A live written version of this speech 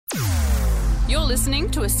You're listening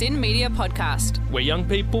to a Sin Media podcast, where young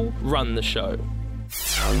people run the show.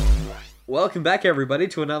 Welcome back, everybody,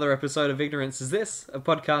 to another episode of Ignorance Is This, a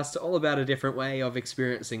podcast all about a different way of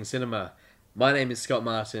experiencing cinema. My name is Scott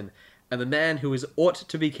Martin, and the man who is ought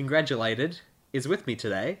to be congratulated is with me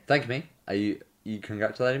today. Thank me. Are you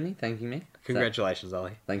congratulating me? Thanking me? Congratulations,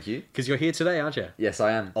 Ollie. Thank you. Because you're here today, aren't you? Yes,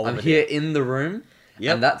 I am. Oliver I'm here in the room.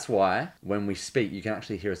 Yep. And that's why, when we speak, you can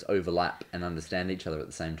actually hear us overlap and understand each other at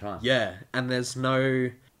the same time. Yeah, and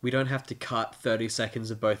we don't have to cut 30 seconds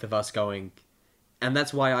of both of us going, and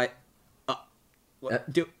that's why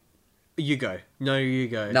you go. No, you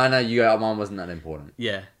go. No, you go. Mine wasn't that important.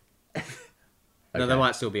 Yeah. Okay. No, there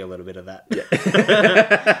might still be a little bit of that.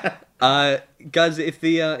 Yeah. Guys, if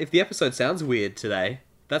the episode sounds weird today,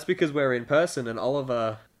 that's because we're in person and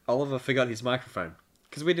Oliver forgot his microphone.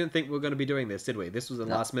 Because we didn't think we were going to be doing this, did we? This was a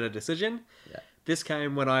last-minute decision. Yeah. This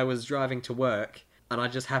came when I was driving to work, and I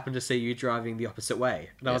just happened to see you driving the opposite way.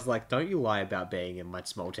 And I was like, don't you lie about being in my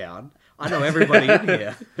small town. I know everybody in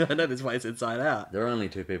here. I know this place inside out. There are only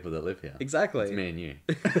two people that live here. Exactly. It's me and you.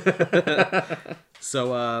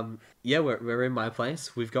 So, we're in my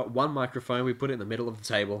place. We've got one microphone. We put it in the middle of the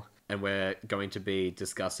table, and we're going to be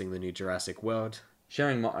discussing the new Jurassic World.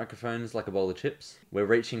 Sharing microphones like a bowl of chips. We're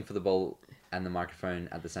reaching for the bowl and the microphone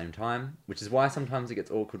at the same time, which is why sometimes it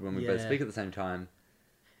gets awkward when we both speak at the same time.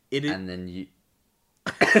 And then you...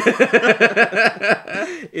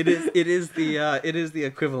 It is the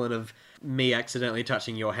equivalent of me accidentally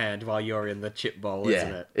touching your hand while you're in the chip bowl,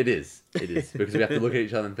 isn't it? It is. Because we have to look at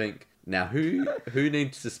each other and think, now who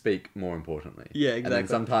needs to speak more importantly? Yeah, exactly. And then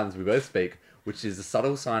sometimes we both speak, which is a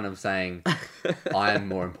subtle sign of saying, I am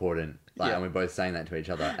more important. And we're both saying that to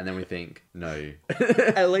each other. And then we think, no.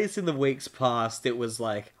 At least in the weeks past, it was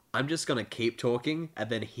like, I'm just going to keep talking, and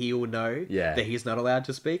then he'll know that he's not allowed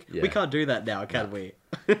to speak. Yeah. We can't do that now, can we?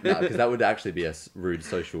 No, because that would actually be a rude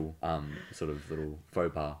social sort of little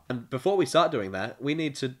faux pas. And before we start doing that, we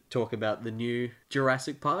need to talk about the new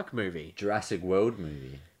Jurassic Park movie. Jurassic World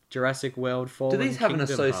movie. Jurassic World Fallen Do these have Kingdom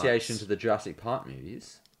an association Hearts. to the Jurassic Park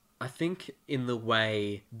movies? I think in the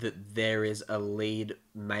way that there is a lead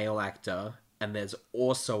male actor and there's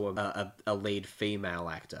also a lead female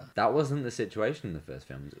actor. That wasn't the situation in the first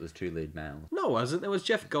films. It was two lead males. No, it wasn't. There was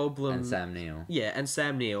Jeff Goldblum. And Sam Neill. Yeah, and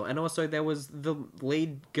Sam Neill. And also there was the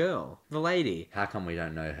lead girl, the lady. How come we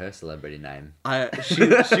don't know her celebrity name?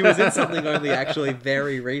 She was in something only actually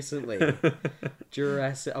very recently.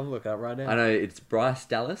 Jurassic... I'm looking up right now. I know, it's Bryce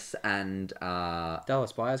Dallas and...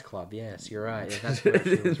 Dallas Buyers Club, yes, you're right. Yeah, that's where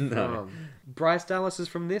she was from. Bryce Dallas is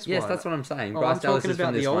from this one. Yes, that's what I'm saying. Oh, Bryce I'm Dallas talking is from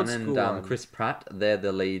about this the old one, and school one. Chris Pratt, they're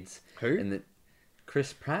the leads. Who?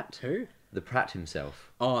 Chris Pratt? Who? The Pratt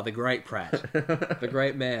himself. Oh, the great Pratt. The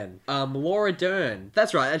great man. Laura Dern.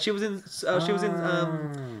 That's right, and she was in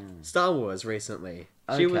Star Wars recently.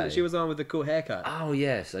 She was on with the cool haircut. Oh,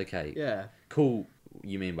 yes, okay. Yeah. Cool,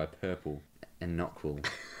 you mean by purple, and not cool.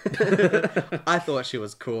 I thought she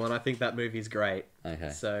was cool, and I think that movie's great. Okay.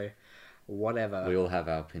 So, whatever. We all have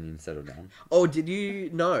our opinions settled down. Oh, did you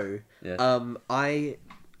know? Yes.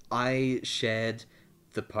 I shared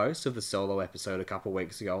the post of the solo episode a couple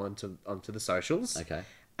weeks ago onto the socials. Okay.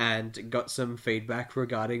 And got some feedback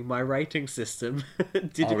regarding my rating system.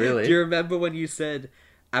 Really? Do you remember when you said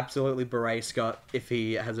absolutely berate Scott if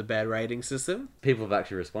he has a bad rating system? People have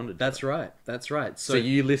actually responded to That's it. right. That's right. So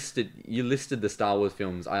you listed the Star Wars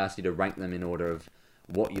films. I asked you to rank them in order of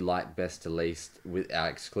what you like best to least, without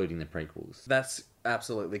excluding the prequels. That's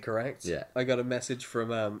absolutely correct. Yeah. I got a message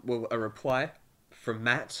from a reply from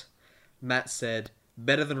Matt. Matt said,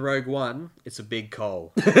 "Better than Rogue One, it's a big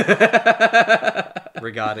call."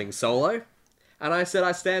 Regarding Solo. And I said,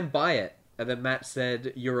 I stand by it. And then Matt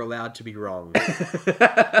said, "You're allowed to be wrong."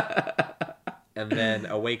 And then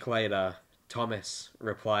a week later, Thomas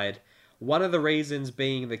replied, "One of the reasons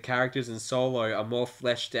being the characters in Solo are more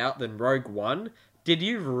fleshed out than Rogue One. Did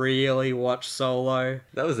you really watch Solo?"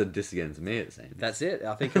 That was a diss against me, it seems. That's it.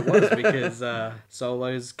 I think it was because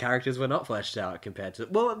Solo's characters were not fleshed out compared to...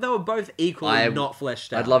 Well, they were both equally not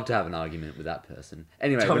fleshed out. I'd love to have an argument with that person.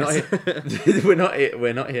 Anyway, Thomas. we're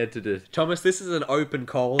not here to do... Thomas, this is an open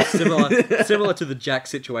call, similar to the Jack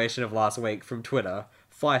situation of last week from Twitter.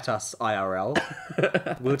 Fight us,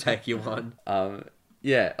 IRL. We'll take you on.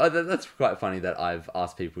 Yeah, that's quite funny that I've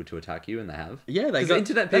asked people to attack you, and they have. Yeah, because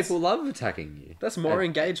internet people love attacking you. That's more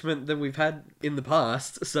engagement than we've had in the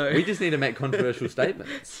past. So we just need to make controversial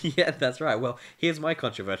statements. Yeah, that's right. Well, here's my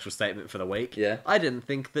controversial statement for the week. Yeah, I didn't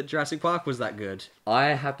think that Jurassic Park was that good. I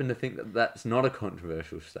happen to think that that's not a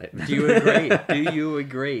controversial statement. Do you agree? Do you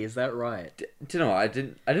agree? Is that right? Do you know? I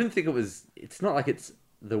didn't think it was. It's not like it's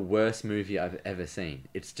the worst movie I've ever seen.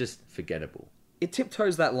 It's just forgettable. It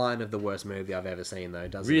tiptoes that line of the worst movie I've ever seen, though,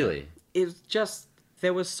 doesn't it? Really? It's just...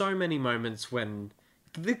 There were so many moments when...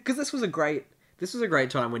 Because this was a great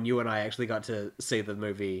time when you and I actually got to see the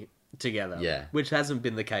movie together. Yeah. Which hasn't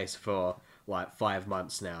been the case for, like, 5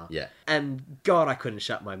 months now. Yeah. And, God, I couldn't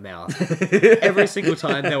shut my mouth. Every single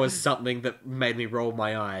time there was something that made me roll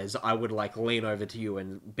my eyes, I would, like, lean over to you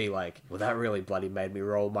and be like, well, that really bloody made me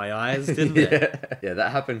roll my eyes, didn't it? Yeah,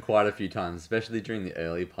 that happened quite a few times, especially during the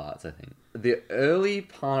early parts, I think. The early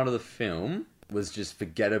part of the film was just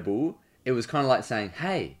forgettable. It was kind of like saying,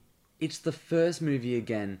 hey, it's the first movie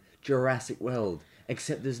again, Jurassic World,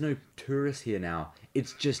 except there's no tourists here now.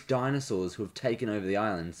 It's just dinosaurs who have taken over the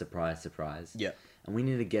island, surprise, surprise. Yeah. And we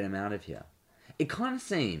need to get them out of here. It kind of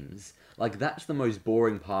seems like that's the most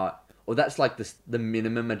boring part, or that's like the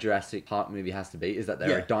minimum a Jurassic Park movie has to be, is that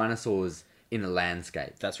there are dinosaurs in a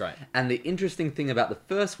landscape. That's right. And the interesting thing about the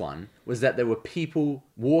first one was that there were people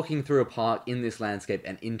walking through a park in this landscape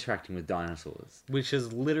and interacting with dinosaurs. Which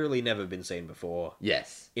has literally never been seen before.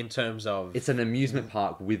 Yes. In terms of... It's an amusement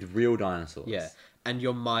park with real dinosaurs. Yeah. And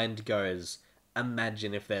your mind goes,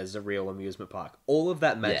 imagine if there's a real amusement park. All of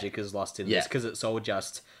that magic is lost in this because it's all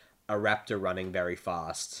just a raptor running very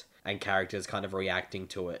fast and characters kind of reacting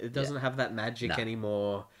to it. It doesn't have that magic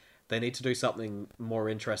anymore. They need to do something more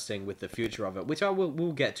interesting with the future of it, which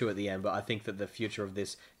we'll get to at the end, but I think that the future of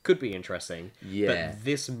this could be interesting. Yeah. But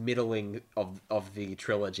this middling of the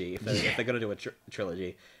trilogy, if they're going to do a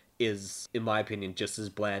trilogy, is, in my opinion, just as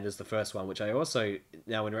bland as the first one, which I also,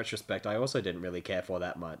 now in retrospect, I also didn't really care for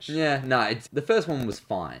that much. Yeah, no, the first one was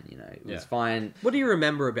fine, you know. It was fine. What do you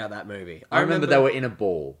remember about that movie? I remember they were in a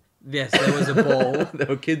ball. Yes, there was a ball. There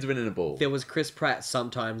were kids winning a ball. There was Chris Pratt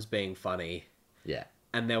sometimes being funny. Yeah.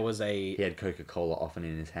 And there was he had Coca-Cola often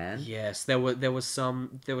in his hand. Yes, there was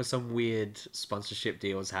some weird sponsorship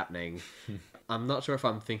deals happening. I'm not sure if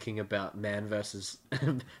I'm thinking about Man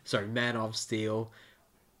of Steel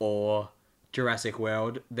or Jurassic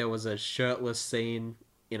World. There was a shirtless scene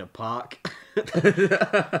in a park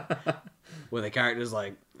where the character's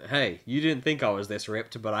like, hey, you didn't think I was this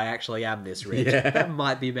ripped, but I actually am this ripped. Yeah. That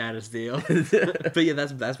might be Man of Steel. But yeah,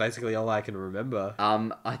 that's basically all I can remember.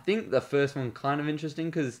 I think the first one kind of interesting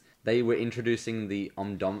because they were introducing the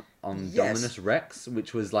Indominus Rex,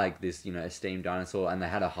 which was like this, you know, esteemed dinosaur, and they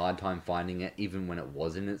had a hard time finding it even when it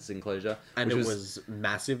was in its enclosure. And it was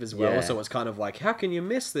massive as well, Yeah. so it's kind of like, how can you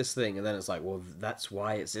miss this thing? And then it's like, well, that's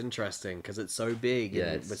why it's interesting, because it's so big,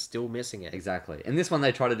 and we're still missing it. Exactly. In this one,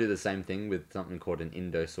 they try to do the same thing with something called an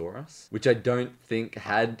Indosaurus, which I don't think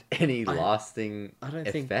had any lasting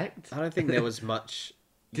effect. I don't think there was much...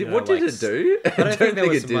 What did it do? I don't think there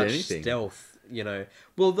was it did much anything. stealth, you know.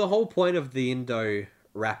 Well, the whole point of the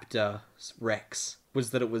Indoraptor Rex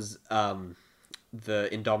was that it was the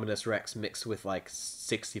Indominus Rex mixed with like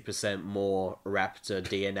 60% more raptor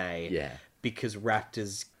DNA. Yeah. Because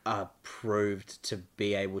raptors are proved to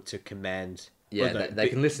be able to command... Yeah, they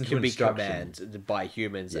can listen to instruction. Commanded by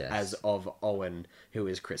humans, as of Owen, who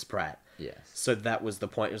is Chris Pratt. Yes. So that was the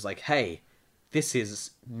point. It was like, hey, this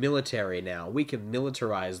is military now. We can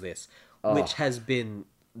militarize this, which has been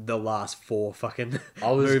the last 4 fucking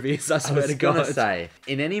movies, I swear to God. I was gonna say,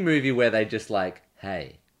 in any movie where they just like,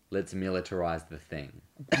 hey, let's militarize the thing.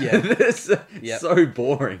 Yeah. It's so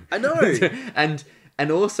boring. I know.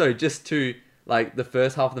 and also just to, like, the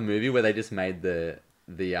first half of the movie where they just made the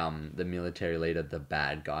military leader the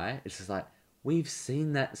bad guy. It's just like, we've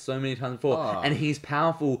seen that so many times before. And he's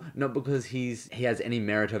powerful not because he has any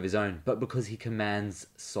merit of his own, but because he commands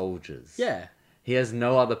soldiers. Yeah. He has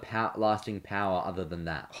no other lasting power other than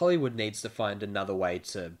that. Hollywood needs to find another way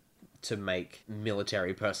to make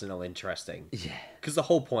military personnel interesting. Yeah. Because the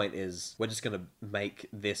whole point is we're just gonna make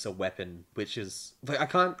this a weapon, which is like I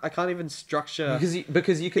can't even structure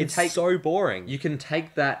because you can it's take so boring. You can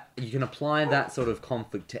take that, you can apply that sort of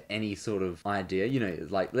conflict to any sort of idea. You know,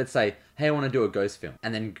 like let's say, hey, I want to do a ghost film,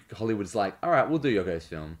 and then Hollywood's like, all right, we'll do your ghost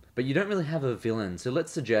film, but you don't really have a villain, so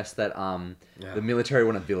let's suggest that the military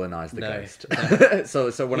want to villainize the ghost. No.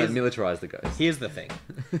 so want to militarize the ghost. Here's the thing: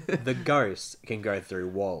 the ghost can go through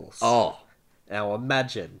walls. Oh. Now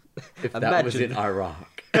imagine if that was in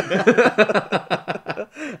Iraq.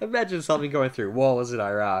 Imagine something going through walls in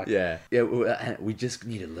Iraq. Yeah. We just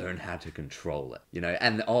need to learn how to control it, you know.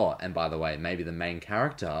 And by the way, maybe the main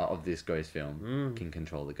character of this ghost film can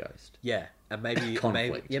control the ghost. Yeah, and maybe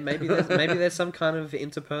Conflict. maybe there's some kind of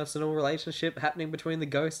interpersonal relationship happening between the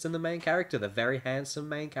ghost and the main character, the very handsome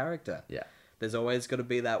main character. Yeah. There's always got to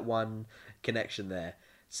be that one connection there.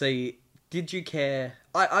 So, did you care?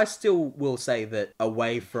 I still will say that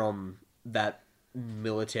away from that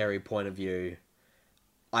military point of view,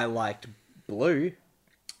 I liked Blue.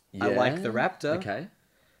 I like the Yeah? raptor. Okay.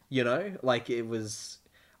 You know, like it was.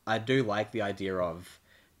 I do like the idea of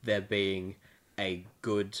there being a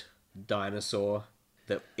good dinosaur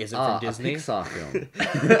that isn't from Disney. A Pixar film.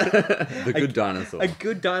 The Good Dinosaur. A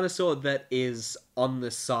good dinosaur that is on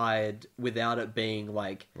the side without it being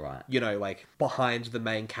like, Right. you know, like behind the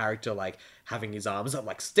main character, like having his arms up,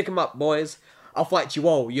 like stick 'em up, boys. I'll fight you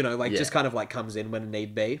all. You know, like Yeah. just kind of like comes in when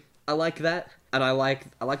need be. I like that, and I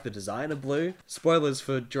like the design of Blue. Spoilers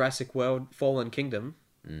for Jurassic World: Fallen Kingdom.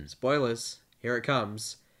 Spoilers. Here it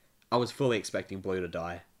comes. I was fully expecting Blue to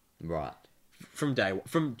die Right.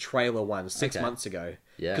 from trailer 1 6 Okay. months ago.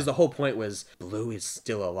 Yeah. Because the whole point was Blue is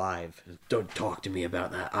still alive. Don't talk to me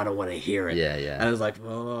about that. I don't want to hear it. Yeah, yeah. And I was like,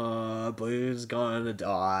 oh, Blue's gonna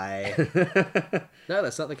die. No,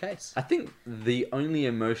 that's not the case. I think the only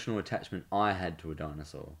emotional attachment I had to a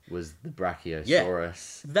dinosaur was the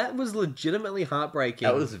Brachiosaurus. That was legitimately heartbreaking.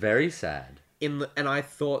 That was very sad. And I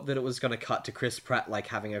thought that it was gonna cut to Chris Pratt like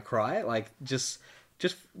having a cry, like just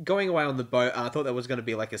going away on the boat. I thought there was gonna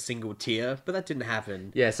be like a single tear, but that didn't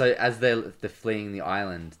happen. Yeah, so as they're fleeing the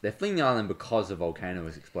island, they're fleeing the island because a volcano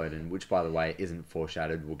was exploding, which, by the way, isn't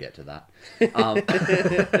foreshadowed. We'll get to that.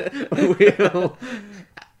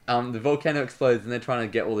 The volcano explodes, and they're trying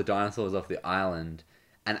to get all the dinosaurs off the island.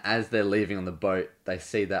 And as they're leaving on the boat, they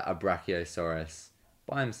see that a Brachiosaurus,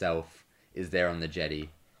 by himself, is there on the jetty.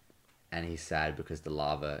 And he's sad because the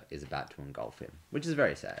lava is about to engulf him, which is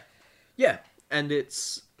very sad. Yeah, and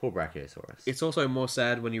it's Poor Brachiosaurus. It's also more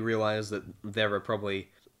sad when you realize that there are probably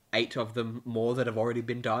 8 of them more that have already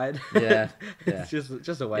been died. Yeah, It's yeah.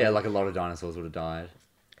 just a way. Yeah, like a lot of dinosaurs would have died.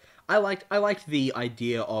 I liked the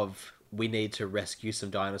idea of we need to rescue some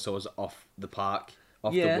dinosaurs off the park,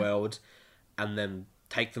 off Yeah. the world, and then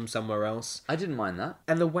take them somewhere else. I didn't mind that.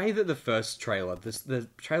 And the way that the first trailer, the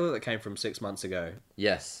trailer that came from 6 months ago,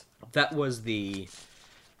 Yes. that was the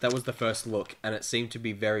first look, and it seemed to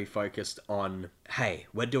be very focused on, hey,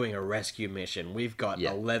 we're doing a rescue mission. We've got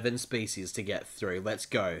Yeah. 11 species to get through. Let's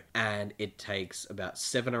go. And it takes about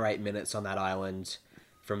 7 or 8 minutes on that island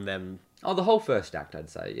from them. Oh, the whole first act,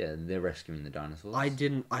 I'd say. Yeah, they're rescuing the dinosaurs.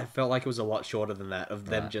 I felt like it was a lot shorter than that, of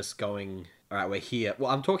them Right. just going, all right, we're here.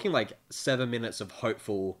 Well, I'm talking like 7 minutes of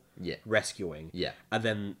hopeful Yeah. rescuing. Yeah. And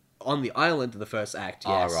then on the island, the first act,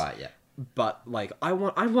 yes. Oh, right, yeah. But, like, I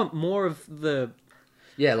want more of the...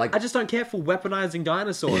 Yeah, like... I just don't care for weaponizing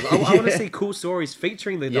dinosaurs. I want to see cool stories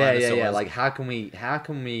featuring the dinosaurs. Yeah. Like, how can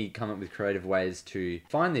we come up with creative ways to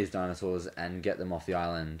find these dinosaurs and get them off the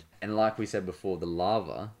island? And like we said before, the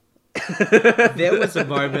lava... There was a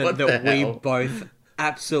moment What that the we hell? both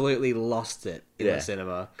absolutely lost it in Yeah. the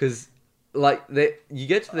cinema. Because, like, you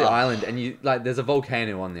get to the island and you... Like, there's a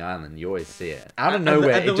volcano on the island. You always see it. Out of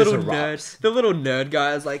nowhere, and the it just little erupts. the little nerd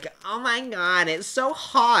guy is like, "Oh my god, it's so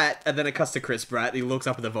hot!" And then it cuts to Chris Pratt. He looks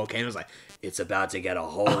up at the volcano. Is like, "It's about to get a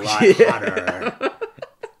whole lot hotter."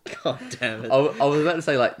 God damn it! I was about to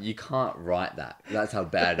say, like, you can't write that. That's how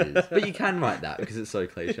bad it is. But you can write that because it's so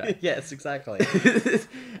cliche. Yes, exactly.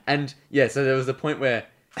 And yeah, so there was a point where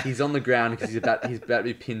he's on the ground because he's about to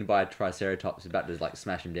be pinned by a triceratops, about to like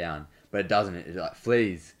smash him down, but it doesn't. It like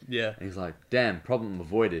flees. Yeah. And he's like, "Damn, problem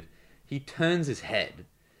avoided." He turns his head.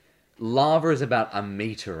 Lava is about a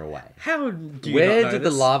meter away. How do you Where not did the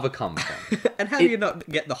notice? lava come from? And how do you not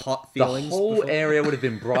get the hot The feelings? whole before- area would have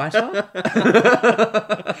been brighter.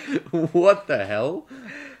 What the hell?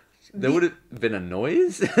 There would have been a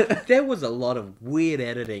noise. There was a lot of weird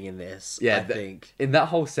editing in this. Yeah, I think. in that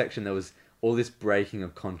whole section there was all this breaking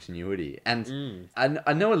of continuity, and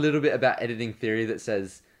I know a little bit about editing theory that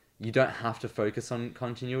says you don't have to focus on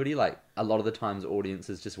continuity. Like, a lot of the times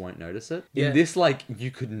audiences just won't notice it. Yeah. In this, like,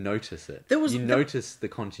 you could notice it. There notice the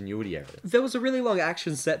continuity errors. There was a really long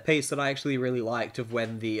action set piece that I actually really liked of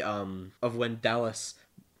when Dallas,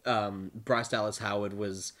 Bryce Dallas Howard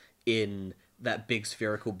was in that big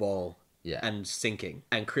spherical ball, Yeah. and sinking,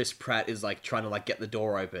 and Chris Pratt is like trying to like get the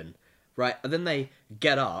door open, right? And then they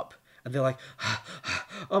get up and they're like,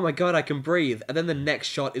 "Oh my god, I can breathe!" And then the next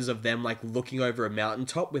shot is of them like looking over a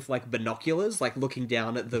mountaintop with like binoculars, like looking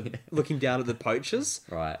down at the poachers.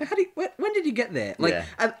 Right. When did you get there? Like,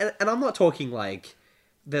 Yeah. and I'm not talking like.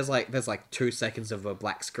 There's like 2 seconds of a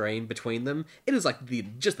black screen between them. It is like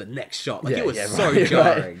just the next shot. Like, it was so right.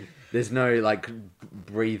 jarring. There's no like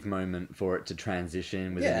breathe moment for it to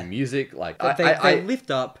transition with Yeah. any music. Like, But I they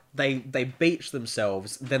lift up, they beach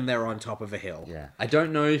themselves, then they're on top of a hill. yeah, I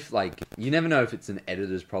don't know if like you never know if it's an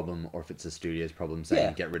editor's problem or if it's a studio's problem saying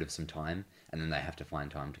Yeah. get rid of some time and then they have to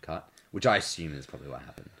find time to cut, which I assume is probably what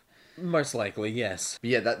happened. Most likely, yes.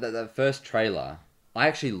 But yeah, that first trailer, I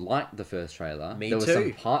actually liked the first trailer. Me there were too.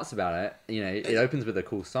 some parts about it. You know, it opens with a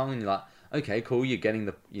cool song and you're like, okay, cool. You're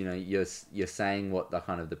getting you're saying what the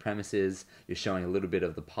kind of the premise is. You're showing a little bit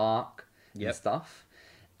of the park and stuff.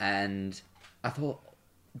 And I thought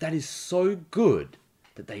that is so good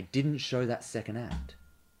that they didn't show that second act.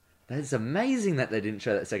 That is amazing that they didn't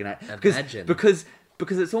show that second act. Imagine. Because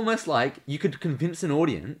it's almost like you could convince an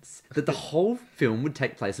audience that the whole film would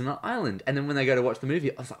take place on an island. And then when they go to watch the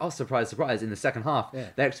movie, I was like, oh, surprise, surprise. In the second half,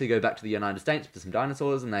 they actually go back to the United States with some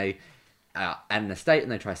dinosaurs and they add an estate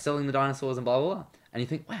and they try selling the dinosaurs and blah, blah, blah. And you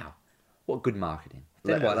think, wow, what good marketing.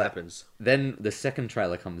 Then what happens? Then the second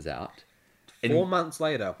trailer comes out. 4 months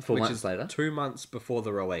later. 4 months later? 2 months before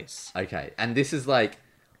the release. Okay. And this is like,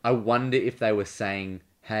 I wonder if they were saying,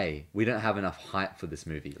 hey, we don't have enough hype for this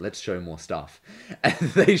movie. Let's show more stuff. And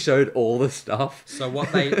they showed all the stuff. So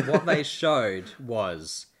what they showed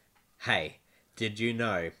was, hey, did you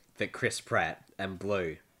know that Chris Pratt and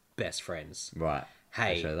Blue best friends? Right.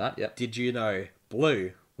 Hey, They show that, yep. did you know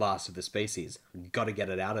Blue, last of the species? Got to get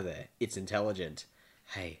it out of there. It's intelligent.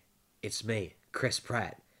 Hey, it's me, Chris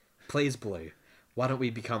Pratt. Please, Blue, why don't we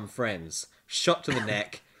become friends? Shot to the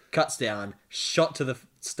neck, cuts down, shot to the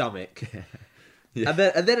stomach. Yeah.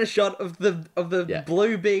 And then a shot of the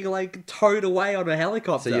Blue being like towed away on a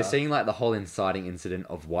helicopter. So you're seeing like the whole inciting incident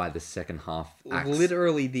of why the second half acts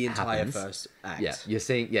literally the entire happens. first act. Yeah, you're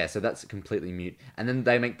seeing so that's completely mute, and then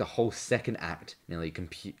they make the whole second act nearly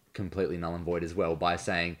completely null and void as well by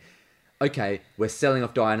saying, okay, we're selling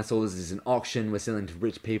off dinosaurs. This is an auction. We're selling to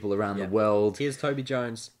rich people around the world. Here's Toby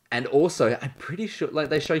Jones. And also, I'm pretty sure like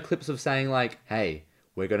they show clips of saying like, hey,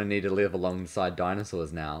 we're going to need to live alongside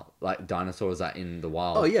dinosaurs now. Like, dinosaurs are in the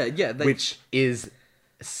wild. Oh, yeah. Which is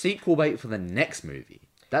sequel bait for the next movie.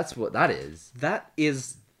 That's what that is. That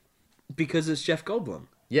is because it's Jeff Goldblum.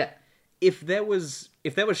 Yeah. If there was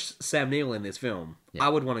Sam Neill in this film, I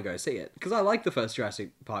would want to go see it. Because I like the first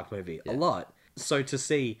Jurassic Park movie a lot. So to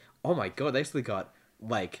see, oh my god, they actually got,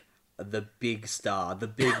 like, the big star, the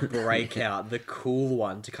big breakout, the cool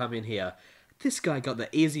one to come in here. This guy got the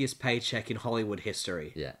easiest paycheck in Hollywood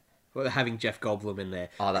history. Yeah. Having Jeff Goldblum in there.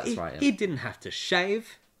 Oh, that's right. Yeah. He didn't have to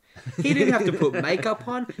shave. He didn't have to put makeup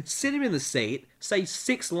on. Sit him in the seat. Say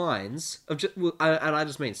 6 lines of just, and I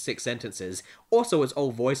just mean 6 sentences. Also, it's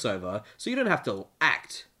all voiceover, so you don't have to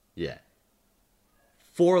act. Yeah.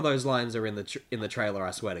 4 of those lines are in the trailer.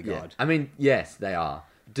 I swear to God. I mean, yes, they are.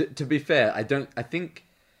 To be fair, I think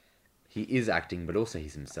he is acting, but also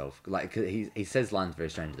he's himself. Like, he says lines very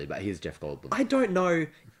strangely, but he's Jeff Goldblum. I don't know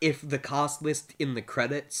if the cast list in the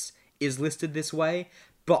credits is listed this way,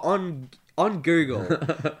 but on Google,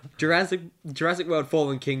 Jurassic World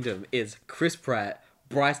Fallen Kingdom is Chris Pratt,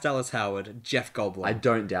 Bryce Dallas Howard, Jeff Goldblum. I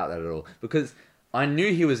don't doubt that at all, because I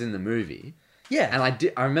knew he was in the movie. Yeah.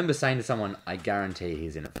 And I remember saying to someone, I guarantee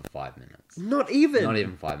he's in it for 5 minutes. Not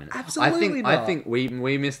even 5 minutes. Absolutely not. I think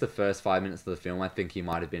we missed the first 5 minutes of the film. I think he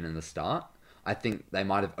might have been in the start. I think they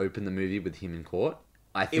might have opened the movie with him in court.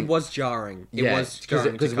 I think it was jarring.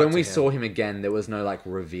 Because when we saw him again, there was no like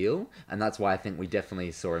reveal, and that's why I think we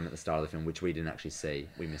definitely saw him at the start of the film, which we didn't actually see.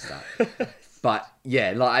 We missed that. But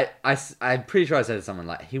yeah, like I'm pretty sure I said to someone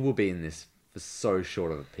like he will be in this for so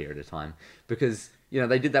short of a period of time because. You know,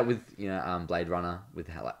 they did that with, Blade Runner with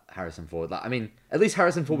Harrison Ford. Like, I mean, at least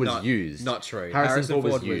Harrison Ford was used. Not true. Harrison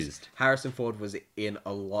Ford was used. Harrison Ford was in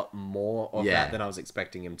a lot more of that than I was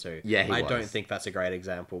expecting him to. Yeah, I don't think that's a great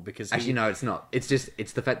example because... Actually, no, it's not. It's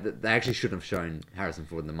the fact that they actually shouldn't have shown Harrison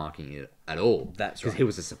Ford in the marketing at all. That's right. Because he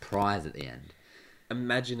was a surprise at the end.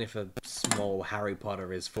 Imagine if a small Harry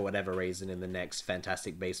Potter is, for whatever reason, in the next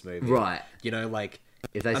Fantastic Beasts movie. Right. You know, like...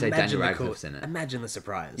 If they say Daniel Radcliffe's in it. Imagine the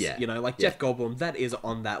surprise. Yeah. You know, like Jeff Goldblum, that is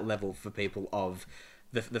on that level for people of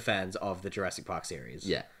the fans of the Jurassic Park series.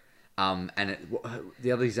 Yeah. And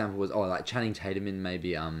the other example was, like Channing Tatum in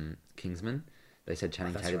maybe Kingsman. They said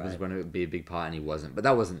Channing Tatum was going to be a big part and he wasn't. But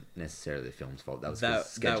that wasn't necessarily the film's fault. That was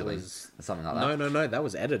scheduling or something like that. No. That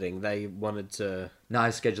was editing. They wanted to... No,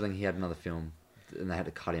 scheduling. He had another film and they had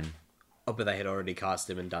to cut him. Oh, but they had already cast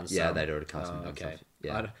him and done stuff. Yeah, they'd already cast him and done okay. stuff.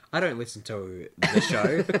 Yeah. I don't listen to the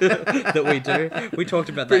show that we do. We talked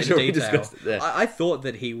about that in detail. I thought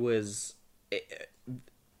that he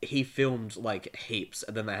filmed like heaps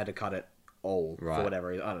and then they had to cut it all for whatever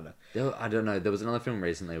reason. I don't know. I don't know. There was another film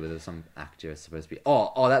recently where there was some actor supposed to be...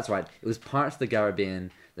 Oh, that's right. It was Pirates of the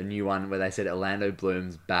Caribbean, the new one, where they said Orlando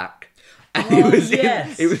Bloom's back. And he was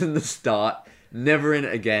in the start, never in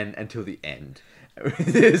it again until the end.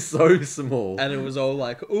 It's so small. And it was all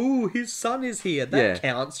like, ooh, his son is here. That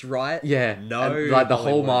counts, right? Yeah. No. And, like, the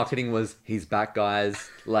whole marketing was, he's back, guys.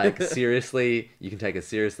 Like, seriously, you can take it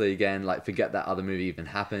seriously again. Like, forget that other movie even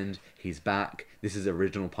happened. He's back. This is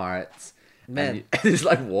original Pirates. Man. And it's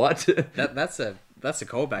like, what? That's a That's a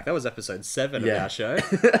callback. That was episode 7 Yeah. of our show.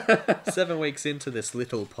 7 weeks into this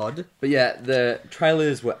little pod. But yeah, the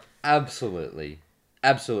trailers were absolutely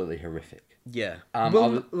horrific. Yeah. I Well,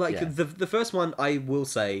 was- like, yeah. the first one, I will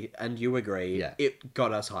say, and you agree, Yeah. it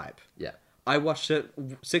got us hype. Yeah. I watched it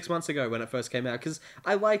 6 months ago when it first came out, because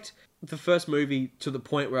I liked the first movie to the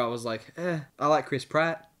point where I was like, I like Chris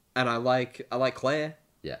Pratt, and I like Claire.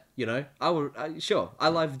 Yeah. You know, I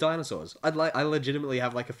love dinosaurs. I legitimately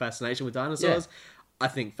have like a fascination with dinosaurs. I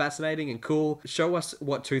think fascinating and cool. Show us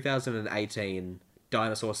what 2018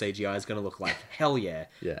 dinosaur CGI is going to look like. Hell yeah.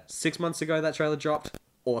 Yeah. 6 months ago that trailer dropped.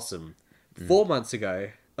 Awesome. 4 months ago,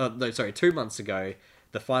 2 months ago,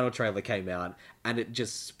 the final trailer came out and it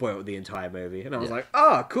just spoiled the entire movie. And I was Yeah. like,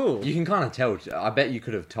 oh, cool. You can kind of tell. I bet you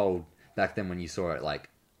could have told back then when you saw it, like,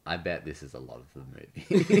 I bet this is a lot of the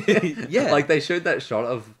movie. Yeah. Like, they showed that shot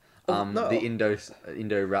of no. the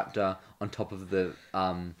Indoraptor on top of the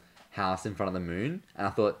house in front of the moon. And I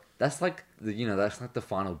thought, that's like the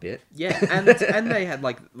final bit. Yeah, and they had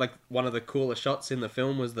like one of the coolest shots in the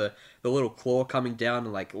film was the little claw coming down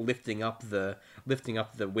and like lifting up the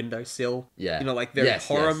windowsill. Yeah. You know, like very Yes,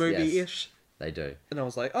 horror yes, movie-ish. yes. They do. And I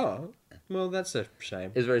was like, oh, well, that's a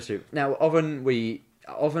shame. It's very true. Now,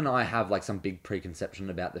 often I have like some big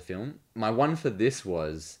preconception about the film. My one for this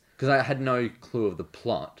was, because I had no clue of the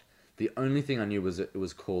plot, the only thing I knew was it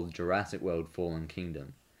was called Jurassic World Fallen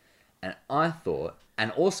Kingdom. And I thought,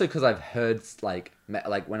 and also because I've heard, like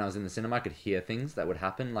when I was in the cinema, I could hear things that would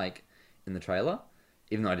happen, like, in the trailer.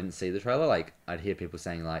 Even though I didn't see the trailer, like, I'd hear people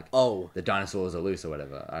saying, like, Oh. the dinosaurs are loose or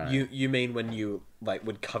whatever. I don't know. You mean when you like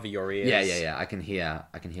would cover your ears? Yeah. I can hear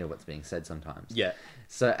what's being said sometimes. Yeah.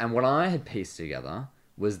 So, and what I had pieced together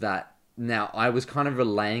was that, now, I was kind of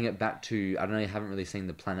relaying it back to, I don't know, you haven't really seen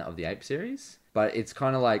the Planet of the Apes series, but it's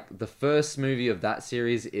kind of like, the first movie of that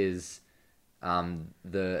series is,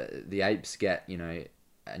 the apes get,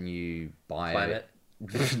 a new bio... Planet?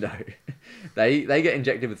 No. They get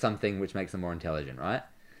injected with something which makes them more intelligent, right?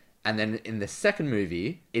 And then in the second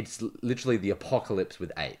movie, it's literally the apocalypse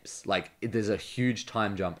with apes. Like, there's a huge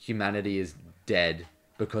time jump. Humanity is dead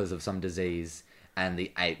because of some disease, and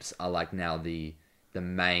the apes are like now the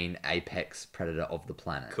main apex predator of the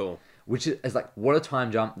planet. Cool. Which is like, what a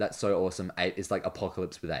time jump. That's so awesome. It's like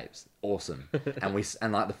apocalypse with apes. Awesome.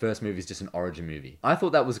 and like the first movie is just an origin movie. I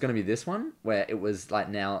thought that was going to be this one, where it was like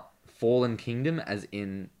now Fallen Kingdom, as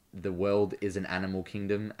in the world is an animal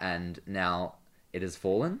kingdom and now it has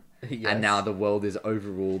fallen. Yes. And now the world is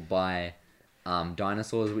overruled by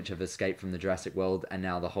dinosaurs which have escaped from the Jurassic world, and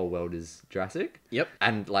now the whole world is Jurassic. Yep.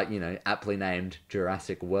 And like, aptly named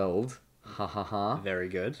Jurassic World. Ha ha ha. Very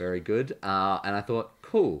good. Very good. And I thought,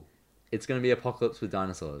 cool. It's going to be apocalypse with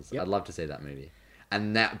dinosaurs. Yep. I'd love to see that movie.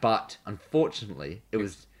 But unfortunately, it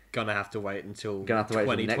was Gonna have to wait until gonna have to wait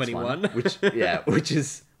for the next 2021. one, which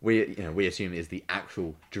is we assume is the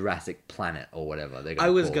actual Jurassic planet or whatever they're gonna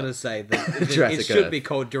I was call gonna it. say that it Jurassic should Earth. be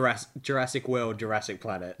called Jurassic World, Jurassic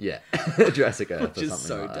Planet. Yeah, Jurassic Earth Which or is something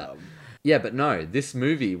so like that. dumb. Yeah, but no, this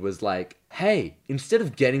movie was like, hey, instead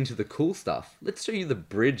of getting to the cool stuff, let's show you the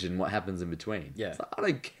bridge and what happens in between. Yeah. It's like, I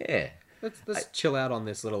don't care. Let's chill out on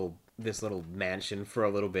this little mansion for a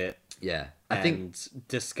little bit. Yeah, I I think think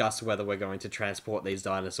discuss whether we're going to transport these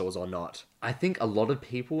dinosaurs or not. a lot of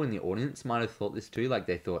people in the audience might have thought this too. Like,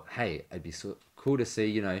 they thought, hey, it'd be so cool to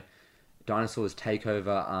see, dinosaurs take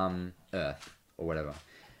over Earth or whatever.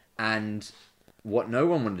 And what no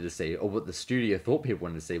one wanted to see, or what the studio thought people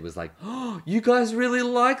wanted to see, was like, oh, you guys really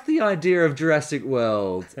like the idea of Jurassic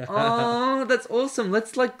World. Oh, that's awesome.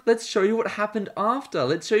 Let's show you what happened after.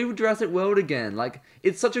 Let's show you Jurassic World again. Like,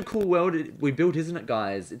 it's such a cool world we built, isn't it,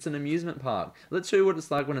 guys? It's an amusement park. Let's show you what it's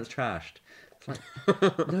like when it's trashed. It's like,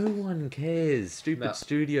 no one cares. Stupid No.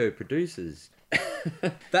 studio producers.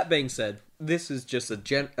 That being said, this is just a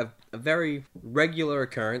very regular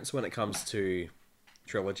occurrence when it comes to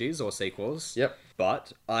trilogies or sequels. Yep.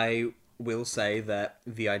 But I will say that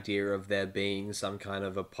the idea of there being some kind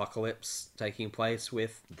of apocalypse taking place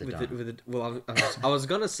with I was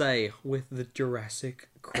gonna say with the Jurassic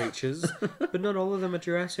creatures, but not all of them are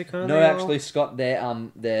Jurassic, are No, they? actually, Scott,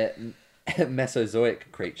 they're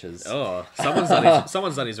Mesozoic creatures. Oh, someone's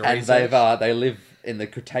done his And research. they live in the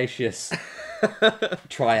Cretaceous,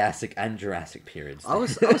 Triassic, and Jurassic periods. I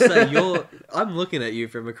was saying I'm looking at you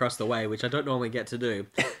from across the way, which I don't normally get to do.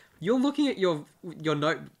 You're looking at your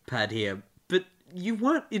notepad here, but you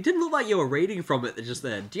weren't. It didn't look like you were reading from it just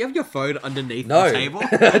then. Do you have your phone underneath No, the table?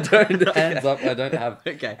 I don't. Hands up. I don't have.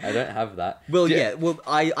 Okay. I don't have that. Well, yeah. Well,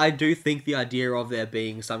 I do think the idea of there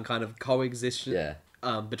being some kind of coexistence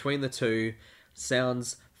between the two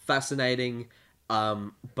sounds fascinating.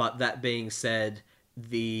 But that being said,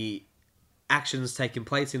 the actions taking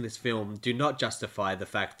place in this film do not justify the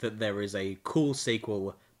fact that there is a cool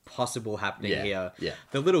sequel possible happening here. Yeah.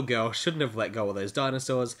 The little girl shouldn't have let go of those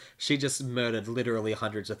dinosaurs. She just murdered literally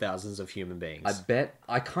hundreds of thousands of human beings.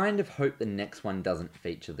 I kind of hope the next one doesn't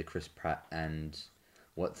feature the Chris Pratt and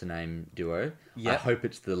what's the name duo. Yep. I hope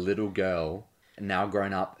it's the little girl, now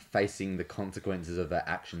grown up, facing the consequences of her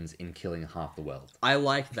actions in killing half the world. I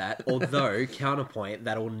like that, although, counterpoint,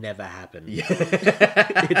 that'll never happen. Yeah.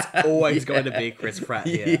 It's always going to be Chris Pratt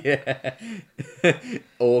here. Yeah.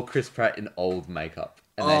 Or Chris Pratt in old makeup.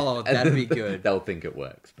 And that'd be good. They'll think it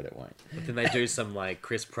works, but it won't. But then they do some, like,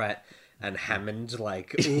 Chris Pratt and Hammond,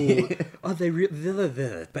 like, ooh,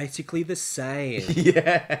 they're basically the same.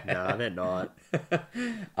 Yeah. No, they're not.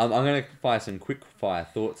 I'm going to fire some quick fire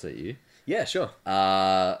thoughts at you. Yeah, sure.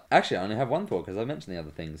 Actually, I only have one thought because I mentioned the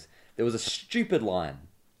other things. There was a stupid line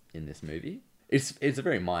in this movie. It's a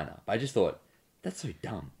very minor, but I just thought, that's so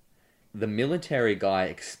dumb. The military guy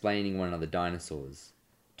explaining one of the dinosaurs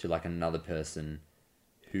to, like, another person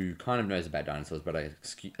who kind of knows about dinosaurs, but I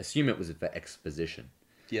assume it was for exposition.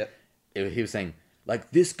 Yep. He was saying,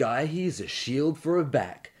 like, this guy, he's a shield for a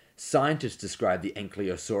back. Scientists describe the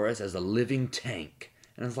Ankylosaurus as a living tank.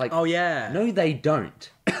 And I was like, oh, yeah. No, they don't.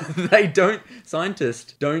 They don't.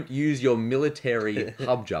 Scientists don't use your military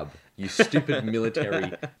hubjub. You stupid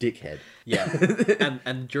military dickhead. Yeah.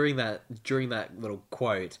 And during that little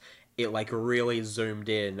quote, it like really zoomed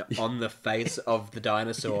in on the face of the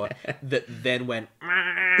dinosaur that then went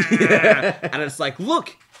and it's like,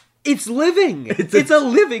 look, it's living. It's a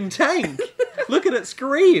living tank. Look at it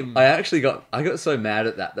scream. I got so mad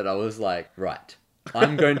at that I was like, right,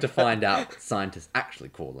 I'm going to find out scientists actually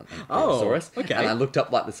call an Ankylosaurus. Oh, okay. And I looked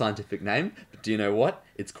up like the scientific name. But do you know what?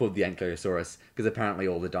 It's called the Ankylosaurus because apparently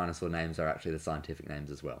all the dinosaur names are actually the scientific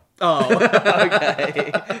names as well. Oh,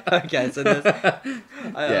 okay. Okay, so there's...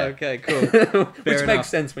 Okay, cool. Which makes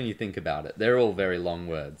sense when you think about it. They're all very long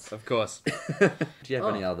words. Of course. Do you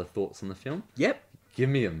have any other thoughts on the film? Yep. Give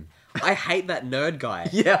me them. I hate that nerd guy.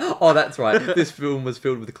 Yeah. Oh, that's right. This film was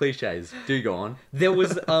filled with cliches. Do go on. There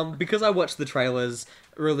was, because I watched the trailers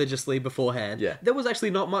religiously beforehand, there was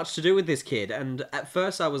actually not much to do with this kid. And at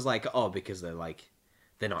first I was like, oh, because they're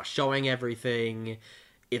not showing everything.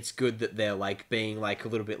 It's good that they're like being like a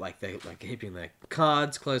little bit like they're like keeping their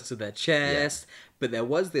cards close to their chest. Yeah. But there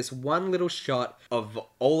was this one little shot of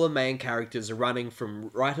all the main characters running from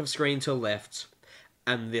right of screen to left.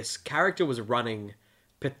 And this character was running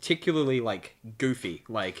particularly like goofy,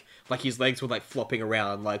 like his legs were like flopping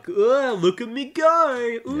around, like, oh, look at me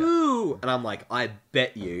go, ooh. Yeah. And I'm like, I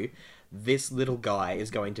bet you this little guy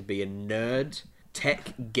is going to be a nerd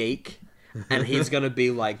tech geek, and he's going to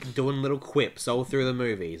be like doing little quips all through the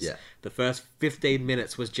movies. Yeah. The first 15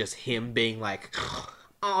 minutes was just him being like,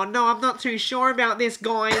 oh no, I'm not too sure about this,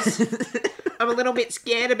 guys. I'm a little bit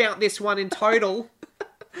scared about this one in total.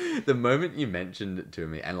 The moment you mentioned it to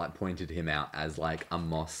me and like pointed him out as like a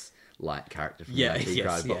Moss-like character from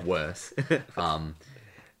but worse.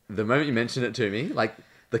 The moment you mentioned it to me, like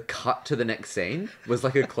the cut to the next scene was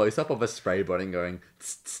like a close up of a spray bottle going,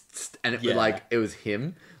 tss, tss, tss, and it was like it was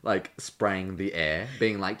him like spraying the air,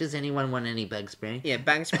 being like, "Does anyone want any bug spray?" Yeah,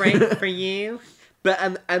 bug spray for you. But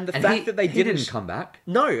and the fact that they didn't come back.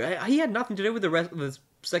 No, he had nothing to do with the rest of the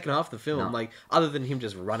second half of the film, like other than him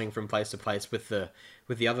just running from place to place with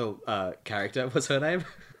the other character. What's her name?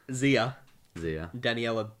 Zia.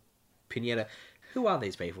 Daniela Pineda. Who are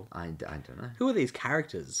these people? I don't know. Who are these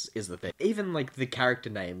characters is the thing. Even like the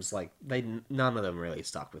character names, like none of them really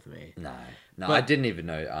stuck with me. No, but I didn't even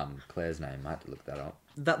know Claire's name. I had to look that up.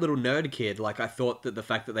 That little nerd kid, like I thought that the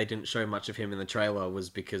fact that they didn't show much of him in the trailer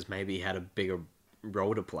was because maybe he had a bigger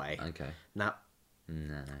role to play. Okay. No.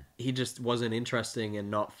 He just wasn't interesting and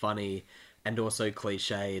not funny and also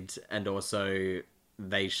cliched, and also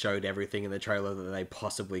they showed everything in the trailer that they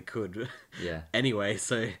possibly could. Yeah. Anyway,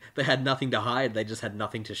 so they had nothing to hide. They just had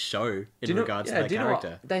nothing to show in regards to that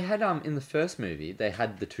character. They had in the first movie, they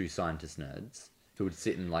had the two scientist nerds who would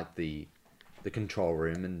sit in like the control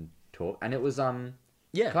room and talk, and it was I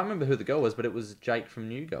can't remember who the girl was, but it was Jake from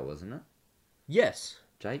New Girl, wasn't it? Yes.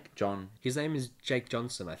 John. His name is Jake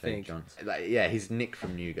Johnson, I think. Johnson. Yeah, he's Nick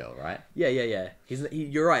from New Girl, right? Yeah.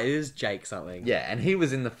 You're right, it is Jake something. Yeah, and he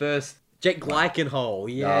was in the first... Jake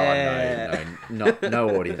Glykenhole, yeah.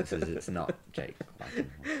 No audiences, it's not Jake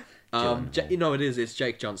Glykenhole. No, it is, it's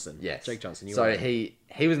Jake Johnson. Yes. Jake Johnson.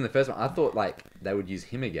 He was in the first one. I thought, like, they would use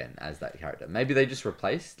him again as that character. Maybe they just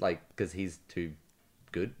replaced, like, because he's too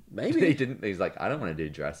good. Maybe. He's like, I don't want to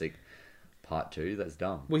do Jurassic Part 2, that's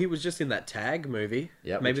dumb. Well, he was just in that Tag movie.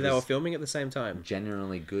 Yeah. Maybe they were filming at the same time.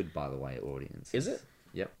 Genuinely good, by the way, audience. Is it?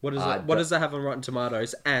 Yep. What does that have on Rotten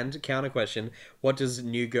Tomatoes? And counter question, what does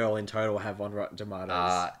New Girl in total have on Rotten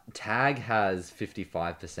Tomatoes? Tag has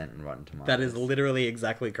 55% on Rotten Tomatoes. That is literally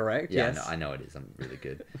exactly correct. Yeah, yes. I know it is. I'm really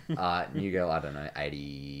good. New Girl, I don't know,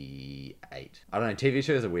 88. I don't know. TV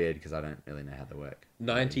shows are weird because I don't really know how they work.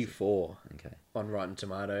 94 Okay. on Rotten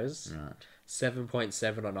Tomatoes. Right.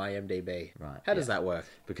 7.7 on IMDb. Right. How does that work?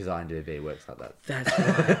 Because IMDb works like that. That's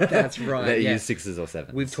right. That's right. They yeah. use 6s or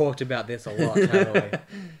 7s. We've talked about this a lot, haven't we?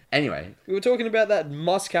 Anyway. We were talking about that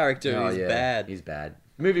Moss character. Oh, He's yeah, bad. He's bad.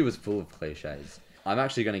 The movie was full of cliches. I'm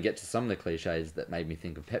actually going to get to some of the cliches that made me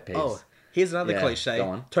think of pet peeves. Oh, here's another Yeah, cliche. go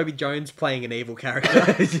on. Toby Jones playing an evil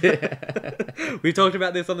character. Yeah. We've talked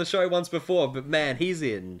about this on the show once before, but man, he's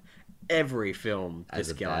in every film. As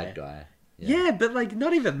this a guy. bad guy. Yeah, but like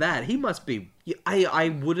not even that. He must be. I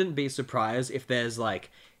wouldn't be surprised if there's like,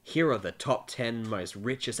 here are the top 10 most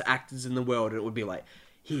richest actors in the world, and it would be like,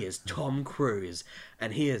 here's Tom Cruise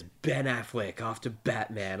and here's Ben Affleck after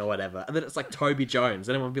Batman or whatever, and then it's like Toby Jones,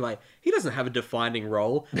 and everyone would be like, he doesn't have a defining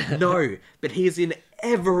role. No, but he's in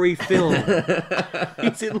every film.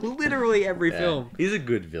 He's in literally every film. He's a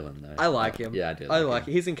good villain, though. I like him. Yeah, I do. I like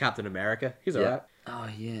him. He's in Captain America. He's alright. Oh,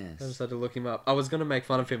 yes. I just had to look him up. I was going to make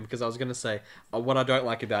fun of him because I was going to say what I don't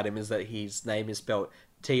like about him is that his name is spelled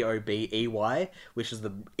Tobey, which is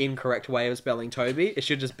the incorrect way of spelling Toby. It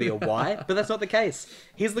should just be a Y, but that's not the case.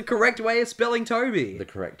 He's the correct way of spelling Toby. The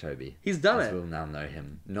correct Toby. He's done As it. we'll now know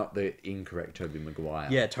him. Not the incorrect Toby Maguire.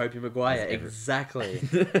 Yeah, Tobey Maguire, exactly.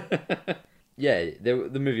 Yeah,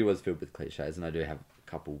 the movie was filled with cliches, and I do have a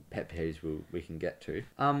couple pet peeves we can get to.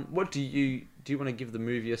 What do you want to give the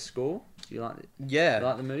movie a score? Do you like it? Yeah. You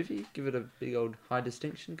like the movie? Give it a big old high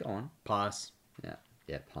distinction? Go on. Pass.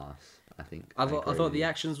 Yeah, pass. I think. I agree thought with the you.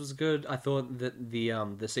 actions was good. I thought that the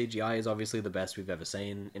CGI is obviously the best we've ever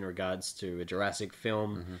seen in regards to a Jurassic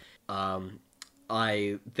film.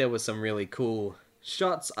 There was some really cool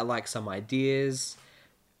shots. I like some ideas.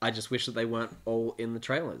 I just wish that they weren't all in the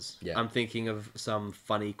trailers. Yeah. I'm thinking of some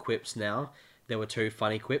funny quips now. There were 2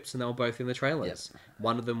 funny quips and they were both in the trailers. Yep.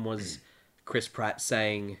 One of them was Chris Pratt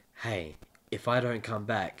saying, "Hey, if I don't come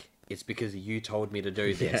back, it's because you told me to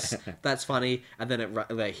do this." Yeah. That's funny. And then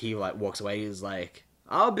he walks away. He's like,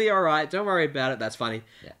 "I'll be all right. Don't worry about it." That's funny.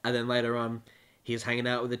 Yeah. And then later on, he's hanging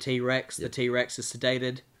out with the T-Rex. Yep. The T-Rex is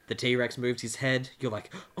sedated. The T-Rex moves his head. You're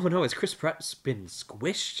like, "Oh no, has Chris Pratt been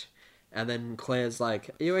squished?" And then Claire's like,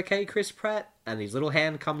 "Are you okay, Chris Pratt?" And his little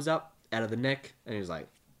hand comes up out of the neck, and he's like,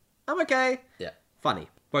 "I'm okay." Yeah. Funny.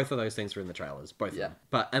 Both of those things were in the trailers. Both of Yeah.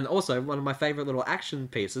 them. And also, one of my favourite little action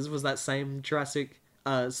pieces was that same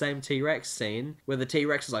same T-Rex scene where the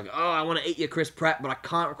T-Rex is like, "Oh, I want to eat you, Chris Pratt, but I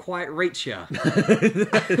can't quite reach you.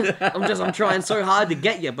 I'm trying so hard to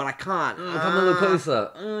get you, but I can't. Come a little closer.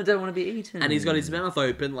 Oh, I don't want to be eaten. And he's got his mouth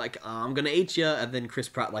open, like, "I'm gonna eat you," and then Chris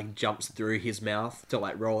Pratt like jumps through his mouth to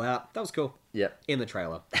like roll out. That was cool. Yep. In the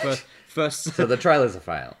trailer, first. So the trailer's a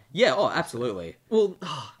fail. Yeah. Oh, absolutely. Well,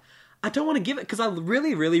 I don't want to give it because I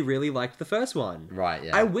really, really, really liked the first one. Right,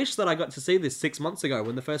 yeah. I wish that I got to see this 6 months ago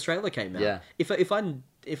when the first trailer came out. Yeah. If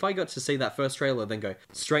I got to see that first trailer, then go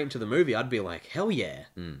straight into the movie, I'd be like, hell yeah.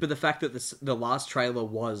 But the fact that the last trailer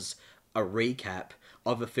was a recap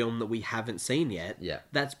of a film that we haven't seen yet, Yeah.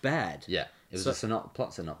 that's bad. Yeah. It was a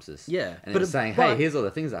plot synopsis. Yeah, And but it was saying, but- hey, here's all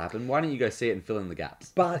the things that happened. Why don't you go see it and fill in the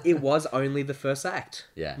gaps? But it was only the first act.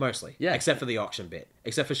 Yeah. Mostly. Yeah. Except for the auction bit.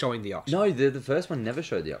 Except for showing the auction. No, the first one never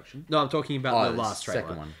showed the auction. No, I'm talking about the the last trailer.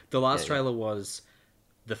 second one. The last Yeah, trailer was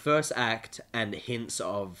the first act and hints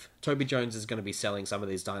of Toby Jones is going to be selling some of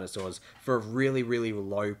these dinosaurs for a really, really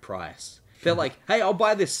low price. They're like, "Hey, I'll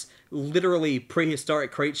buy this literally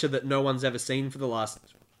prehistoric creature that no one's ever seen for the last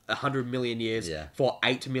 100 million years Yeah. for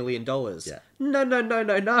 $8 million. Yeah. No.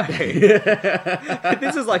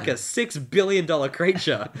 This is like a $6 billion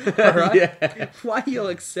creature. All right? Yeah. Why are you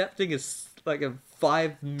accepting a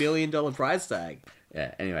 $5 million price tag?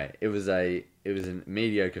 Yeah, anyway, it was a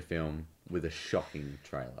mediocre film with a shocking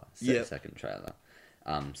trailer. Yep. Second trailer.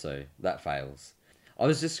 So that fails. I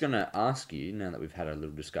was just going to ask you, now that we've had a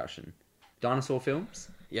little discussion, dinosaur films?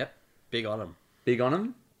 Yep. Big on them. Big on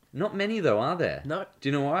them? Not many though, are there? No. Do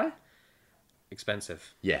you know why?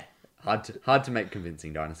 Expensive. Yeah. Hard to make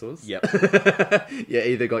convincing dinosaurs. Yep. You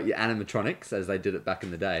either got your animatronics, as they did it back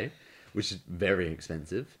in the day, which is very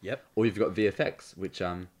expensive. Yep. Or you've got VFX, which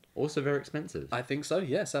Also very expensive. I think so.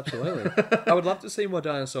 Yes, absolutely. I would love to see more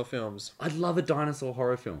dinosaur films. I'd love a dinosaur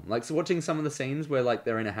horror film. Like, so watching some of the scenes where, like,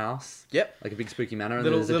 they're in a house. Yep. Like a big spooky manor, and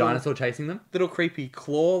Little- there's a little- dinosaur chasing them. Little creepy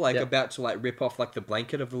claw, like Yep. about to like rip off like the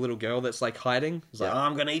blanket of the little girl that's like hiding. It's like, Yep. oh,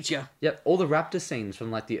 I'm gonna eat you. Yep. All the raptor scenes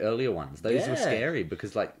from, like, the earlier ones. Those were Yeah. scary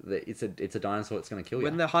because, like, it's a dinosaur that's going to kill you.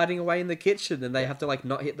 When they're hiding away in the kitchen and they have to like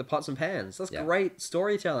not hit the pots and pans. That's Yeah. great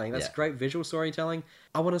storytelling. That's Yeah. great visual storytelling.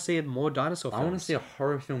 I want to see more dinosaur I films. want to see a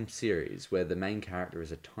horror film series where the main character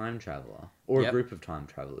is a time traveler or Yep. a group of time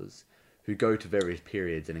travelers who go to various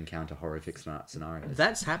periods and encounter horrific scenarios.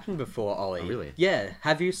 That's happened before, Ollie. Oh, really? Yeah.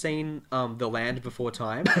 Have you seen The Land Before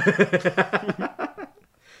Time?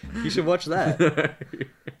 You should watch that.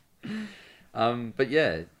 But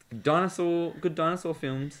yeah, good dinosaur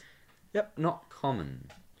films. Yep. Not common.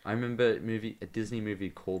 I remember a Disney movie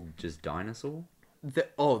called just Dinosaur. The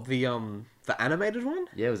animated one?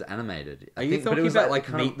 Yeah, it was animated. Are you but it talking was about like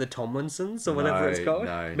kind Meet of- the Tomlinsons or whatever it's called?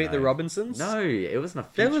 No, Meet the Robinsons? No, it wasn't a.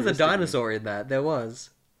 There was a futuristic dinosaur in that. There was.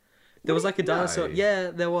 There was like a dinosaur. No. Yeah,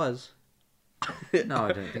 there was. movie. No,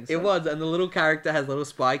 I don't think so. It was, and the little character has little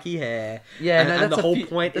spiky hair. Yeah, and, no, and that's the a whole few-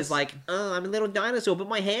 point that's- is like, oh, I'm a little dinosaur, but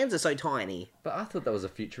my hands are so tiny. But I thought that was a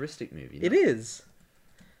futuristic movie. It is.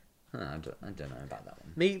 Huh, I don't know about that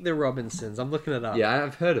one. Meet the Robinsons. I'm looking it up. Yeah,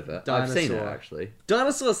 I've heard of it. I've seen it Dinosaur. actually.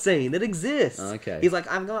 Dinosaur scene. It exists. Okay. He's like,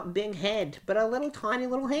 I've got big head, but a little tiny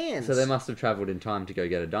little hands. So they must have travelled in time to go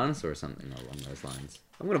get a dinosaur or something along those lines.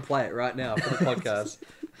 I'm gonna play it right now for the podcast.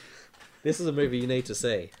 This is a movie you need to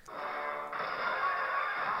see.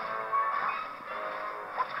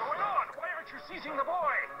 What's going on? Why aren't you seizing the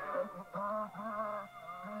boy?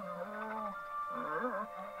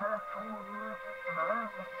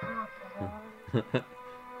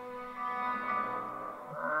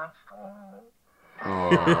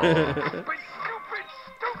 Oh,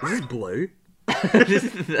 Stupid, Is this blue?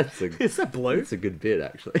 that's Is that blue? a good bit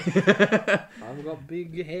actually. I've got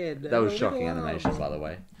big head. That was shocking animation, by the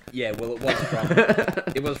way. Yeah, well,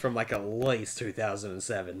 it was from like at least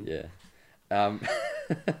 2007. Yeah.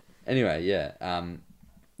 Anyway, yeah.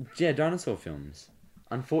 Yeah, dinosaur films.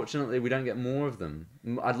 Unfortunately, we don't get more of them.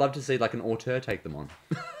 I'd love to see like an auteur take them on.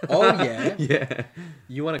 Oh yeah. Yeah.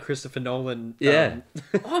 You want a Christopher Nolan? Yeah.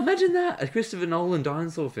 Oh, imagine that, a Christopher Nolan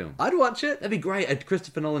dinosaur film. I'd watch it. That'd be great. A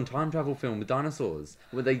Christopher Nolan time travel film with dinosaurs,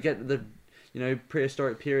 where they get the,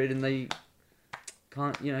 prehistoric period and they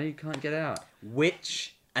can't, you can't get out.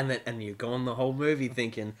 And you go on the whole movie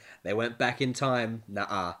thinking they went back in time.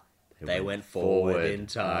 Nuh-uh. They went forward in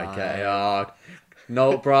time. Okay. Oh,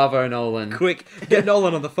 no, bravo, Nolan. Quick, get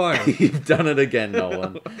Nolan on the phone. You've done it again,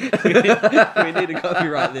 Nolan. we need to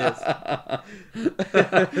copyright this.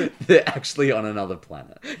 They're actually on another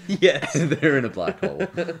planet. Yes. They're in a black hole.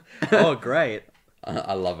 Oh, great.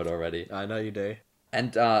 I love it already. I know you do.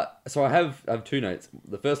 And so I have two notes.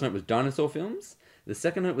 The first note was dinosaur films. The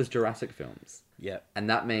second note was Jurassic films. Yep. And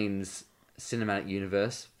that means cinematic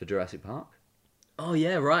universe for Jurassic Park. Oh,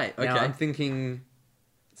 yeah, right. Okay. Now I'm thinking,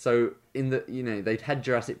 so in the, they'd had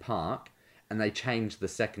Jurassic Park and they changed the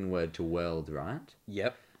second word to world, right?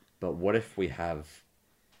 Yep. But what if we have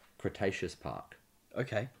Cretaceous Park?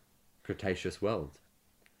 Okay. Cretaceous world.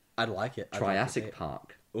 I'd like it. Triassic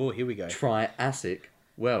Park. Oh, here we go. Triassic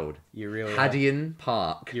world. You really Haddian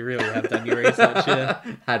Park. You really have done your research here.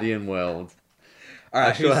 Haddian world. All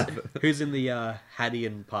right, sure who's in the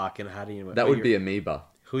Haddian Park and Haddian? That would be Amoeba.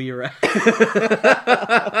 Who you're at?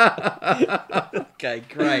 Okay,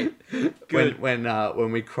 great. Good.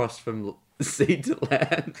 When we crossed from sea to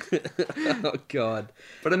land. Oh God.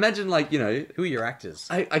 But imagine, Who are your actors?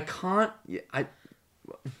 I can't.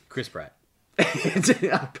 Chris Pratt.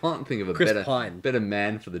 I can't think of a Chris Pine. better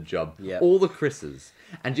man for the job. Yeah. All the Chris's.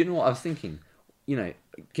 And do you know what I was thinking?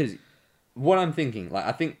 Because what I'm thinking,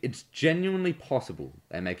 I think it's genuinely possible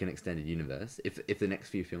they make an extended universe if the next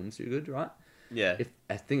few films do good, right? Yeah.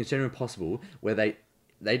 I think it's genuinely possible where they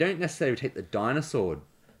don't necessarily take the dinosaur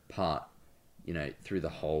part, through the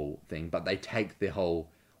whole thing, but they take the whole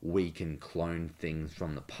we can clone things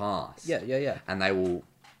from the past. Yeah. And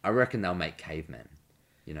I reckon they'll make cavemen,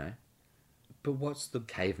 But what's the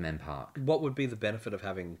Cavemen Park. what would be the benefit of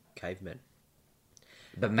having cavemen?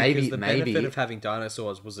 But maybe, Because the benefit of having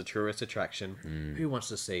dinosaurs was a tourist attraction. Who wants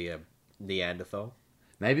to see a Neanderthal?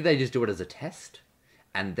 maybe they just do it as a test,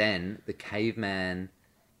 and then the caveman,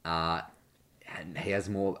 he has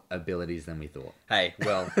more abilities than we thought. Hey,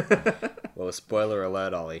 well, spoiler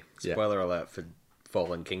alert, Ollie. Yeah. Spoiler alert for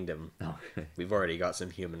Fallen Kingdom. Oh, We've already got some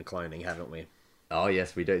human cloning, haven't we? oh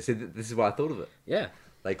yes, we do. See, this is why I thought of it. Yeah.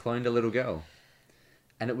 They cloned a little girl,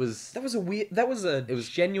 and it was That was a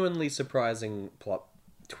genuinely surprising plot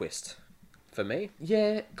twist. for me.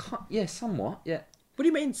 Yeah, yeah, somewhat. Yeah, What do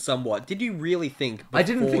you mean, somewhat? Did you really think? I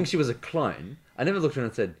didn't before- think she was a clone. I never looked at her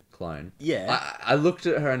and said clone. Yeah. I looked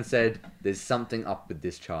at her and said, "There's something up with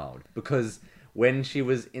this child," because when she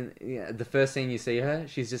was in the first scene you see her,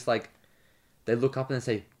 she's just like, they look up and they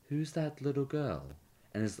say, "Who's that little girl?"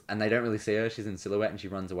 And they don't really see her. She's in silhouette and she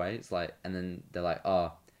runs away. It's like, and then they're like,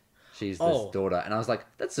 "Oh, she's this daughter," and I was like,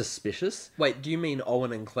 "That's suspicious." Wait, do you mean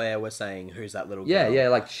Owen and Claire were saying, "Who's that little girl?" Yeah, yeah,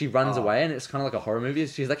 like she runs away and it's kind of like a horror movie.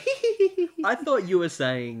 She's like, hee hee hee hee. I thought you were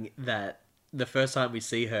saying that the first time we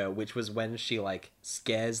see her, which was when she like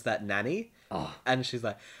scares that nanny, and she's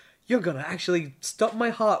like, "You're gonna actually stop my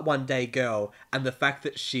heart one day, girl." And the fact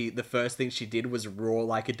that the first thing she did was roar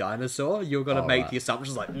like a dinosaur, you're gonna make the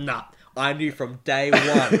assumptions like, "Nah, I knew from day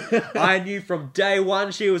one. I knew from day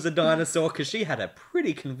one she was a dinosaur because she had a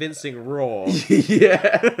pretty convincing roar."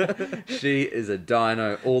 Yeah, she is a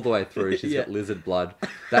dino all the way through. She's got lizard blood.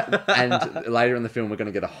 And later in the film, we're going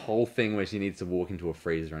to get a whole thing where she needs to walk into a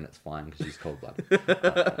freezer and it's fine because she's cold-blooded.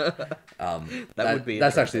 That would be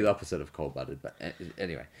that's actually the opposite of cold-blooded. But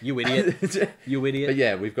anyway, You idiot. You idiot. But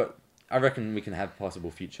yeah, I reckon we can have possible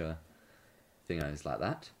future thingos like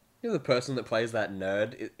that. You know the person that plays that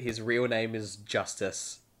nerd? His real name is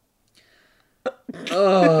Justice.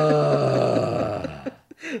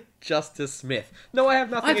 Justice Smith. No, I have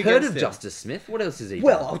nothing I've against heard of him. Justice Smith. What else is he?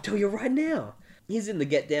 Well, done? I'll tell you right now. He's in The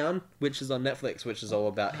Get Down, which is on Netflix, which is all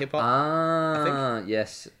about hip hop.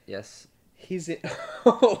 Yes. He's in.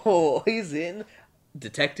 He's in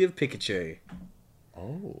Detective Pikachu,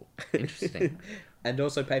 Oh, interesting. and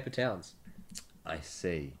also Paper Towns. I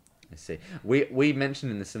see. We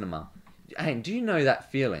mentioned in the cinema. Hey, do you know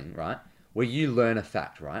that feeling, right? Where you learn a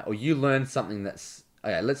fact, right? Or you learn something that's...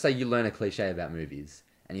 Okay, let's say you learn a cliche about movies.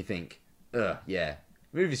 And you think, ugh, yeah,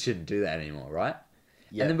 movies shouldn't do that anymore, right?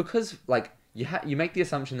 Yeah. And then because, like, you make the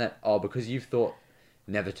assumption that, because you've thought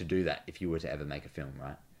never to do that if you were to ever make a film,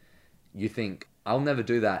 right? You think, I'll never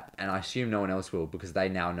do that, and I assume no one else will because they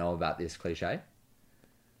now know about this cliche.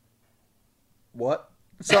 What?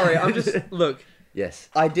 Sorry, I'm just... Look... Yes.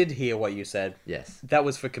 I did hear what you said. Yes. That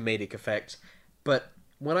was for comedic effect. But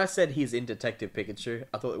when I said he's in Detective Pikachu,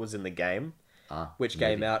 I thought it was in the game, which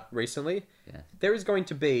came out recently. Yeah. There is going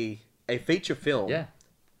to be a feature film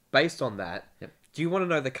based on that. Yep. Do you want to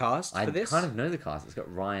know the cast for this? I kind of know the cast. It's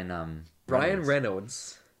got Ryan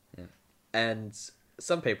Reynolds. Yeah. And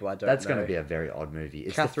some people I don't That's know. going to be a very odd movie.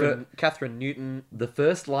 It's Catherine Newton. the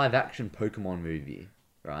first live-action Pokemon movie,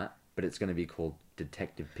 right? But it's going to be called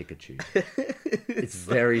Detective Pikachu. It's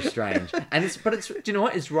very strange, and do you know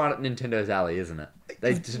what? It's right up Nintendo's alley, isn't it?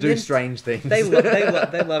 They do strange things. They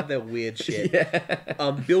love their weird shit.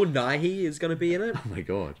 Yeah. Bill Nighy is going to be in it. Oh my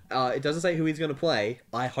god. It doesn't say who he's going to play.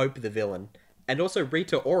 I hope the villain, and also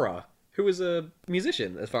Rita Ora, who is a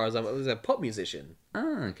musician, as far as I'm, was a pop musician,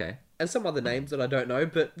 Oh, okay. and some other names that I don't know.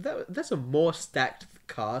 But that's a more stacked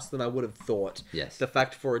cast than I would have thought. Yes. The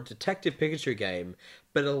fact for a Detective Pikachu game,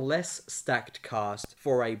 but a less stacked cast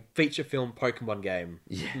for a feature film Pokemon game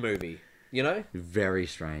movie. You know? Very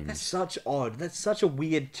strange. That's such odd. That's such a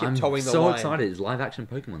weird I'm tiptoeing the so line. excited. It's live-action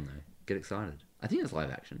Pokemon though. Get excited. I think it's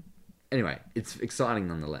live-action. Anyway, it's exciting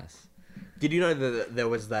nonetheless. Did you know that there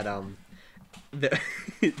was that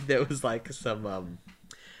there was like some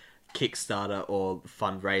Kickstarter or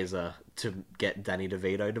fundraiser to get Danny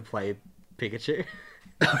DeVito to play Pikachu?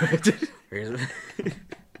 I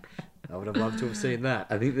would have loved to have seen that.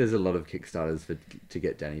 I think there's a lot of Kickstarters to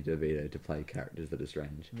get Danny DeVito to play characters that are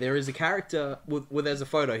strange. There is a character, there's a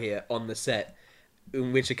photo here on the set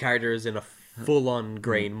in which a character is in a full-on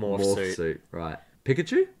green morph suit. Right.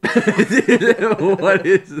 Pikachu? What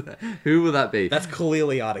is that? Who will that be? That's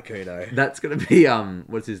clearly Articuno. That's gonna be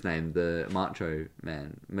what's his name? The Macho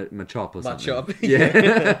Man, Machop or something. Machop,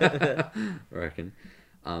 yeah. I reckon.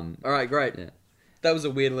 Alright, great. Yeah. That was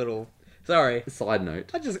a weird little... Sorry. Side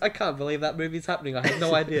note. I can't believe that movie's happening. I had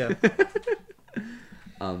no idea.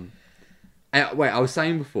 Wait, I was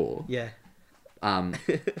saying before. Yeah. I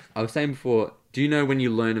was saying before. Do you know when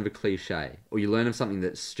you learn of a cliche or you learn of something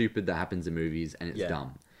that's stupid that happens in movies and it's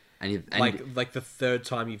dumb, and like the third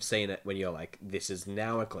time you've seen it when you're like, this is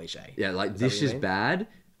now a cliche. Yeah, like this is bad,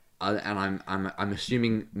 and I'm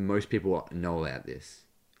assuming most people know about this,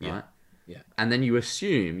 right? Yeah. And then you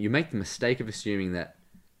make the mistake of assuming that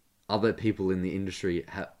other people in the industry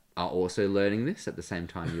are also learning this at the same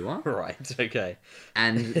time you are. Right. Okay.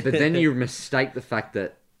 But then you mistake the fact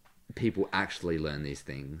that people actually learn these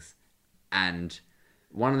things. And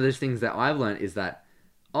one of those things that I've learned is that,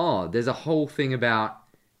 there's a whole thing about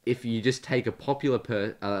if you just take a popular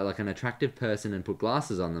like an attractive person and put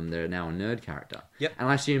glasses on them, they're now a nerd character. Yep. And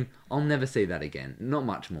I assume I'll never see that again. Not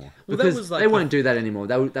much more. Well, that Because was like they won't do that anymore.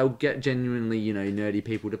 They'll get genuinely, nerdy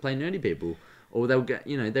people to play nerdy people. Or they'll get,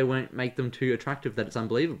 they won't make them too attractive that it's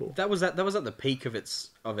unbelievable. That was at the peak of its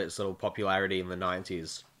little popularity in the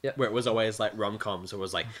 90s. Yep. Where it was always like rom-coms. It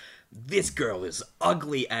was like, this girl is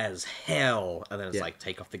ugly as hell. And then it's like,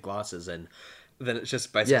 take off the glasses. And then it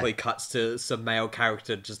just basically cuts to some male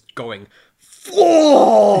character just going,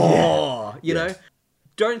 floor! You know?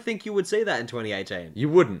 Don't think you would see that in 2018. You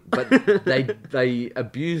wouldn't, but they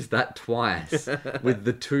abused that twice with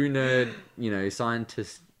the two nerd,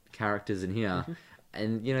 scientist characters in here.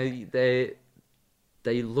 And,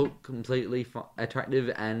 they look completely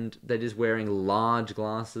attractive, and they're just wearing large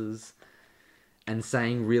glasses and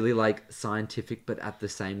saying really like scientific but at the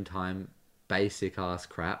same time basic ass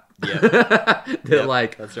crap. Yeah. They're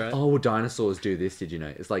like, that's right. oh, dinosaurs do this, did you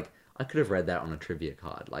know? It's like, I could have read that on a trivia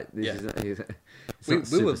card. Like, this it's not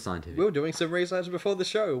super scientific. We were doing some research before the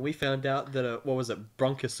show. We found out that,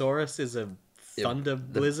 Bronchosaurus is a thunder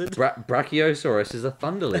lizard. Brachiosaurus is a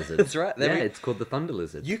thunder lizard. That's right. Yeah, it's called the thunder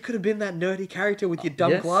lizard. You could have been that nerdy character with your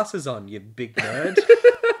dumb glasses on, you big nerd.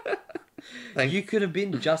 You could have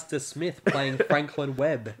been Justice Smith playing Franklin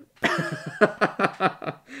Webb.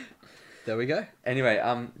 There we go. Anyway,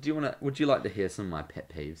 would you like to hear some of my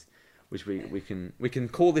pet peeves? Which we can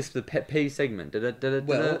call this the pet peeve segment.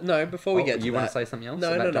 Well, no, before we get to you that... want to say something else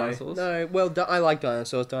No, about dinosaurs? No, well, I like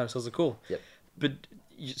dinosaurs. Dinosaurs are cool. Yep. But,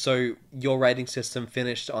 so, your rating system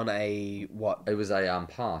finished on a, what? It was a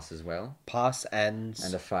pass as well. Pass and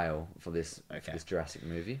a fail for this Okay. this Jurassic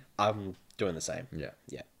movie. I'm doing the same. Yeah.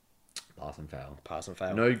 Yeah. Pass and fail. Pass and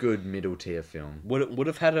fail. No good middle tier film. Would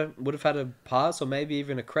have had a pass or maybe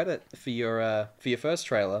even a credit for your first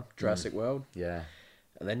trailer, Jurassic World, Yeah.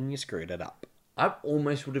 and then you screwed it up. I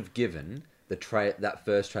almost would have given that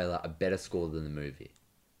first trailer a better score than the movie.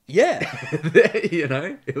 Yeah.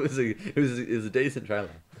 It was a decent trailer.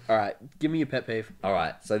 All right, give me your pet peeve. All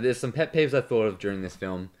right, so there's some pet peeves I thought of during this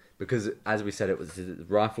film because, as we said, it was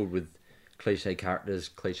rifled with cliche characters,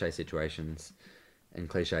 cliche situations, and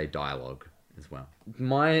cliche dialogue as well.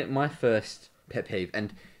 My first pet peeve,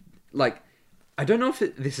 and like, I don't know if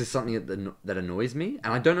this is something that annoys me,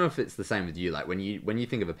 and I don't know if it's the same with you. Like when you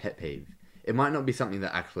think of a pet peeve, it might not be something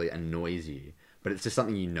that actually annoys you, but it's just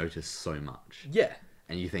something you notice so much. Yeah.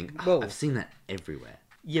 And you think, Well- I've seen that everywhere.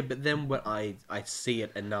 Yeah, but then when I see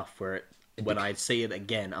it enough where when I see it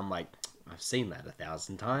again, I'm like, I've seen that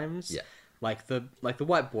 1,000 times. Yeah. Like the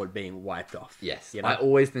whiteboard being wiped off. Yes, You know? I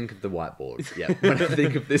always think of the whiteboard. Yeah, when I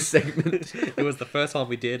think of this segment. It was the first one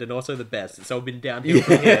we did, and also the best. It's all been downhill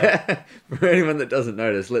from here. Yeah. For anyone that doesn't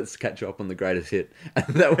notice, let's catch you up on the greatest hit. And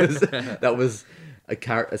that was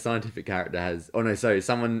a scientific character has. Oh no, sorry,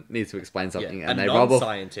 someone needs to explain something, and a they rub off.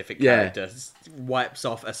 non-scientific character wipes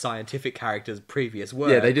off a scientific character's previous work.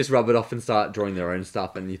 Yeah, they just rub it off and start drawing their own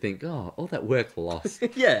stuff, and you think, oh, all that work lost.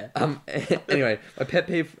 Yeah. Anyway, my pet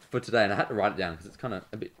peeve for today, and I had to write it down because it's kind of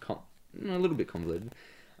a little bit convoluted.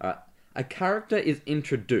 All right, a character is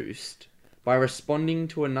introduced by responding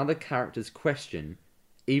to another character's question,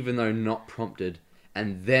 even though not prompted,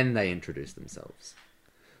 and then they introduce themselves.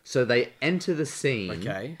 So they enter the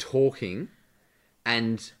scene talking,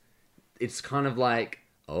 and it's kind of like,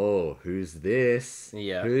 oh, who's this?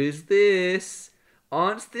 Yeah. Who's this? Oh,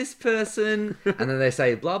 it's this person. And then they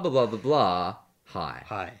say, blah, blah, blah, blah, blah.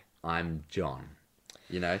 Hi. I'm John.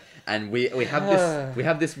 And we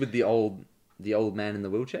have this with the old man in the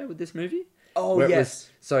wheelchair with this movie. Oh, where yes.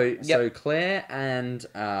 So Claire and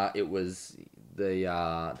it was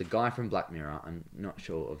the guy from Black Mirror. I'm not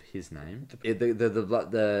sure of his name.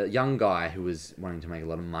 The young guy who was wanting to make a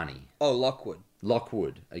lot of money. Oh,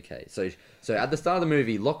 Lockwood. Okay, so at the start of the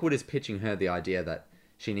movie, Lockwood is pitching her the idea that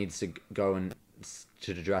she needs to go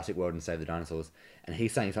to the Jurassic World and save the dinosaurs, and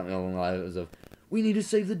he's saying something along the lines of, "We need to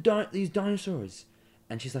save these dinosaurs,"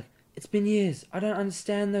 and she's like, "It's been years. I don't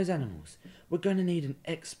understand those animals. We're going to need an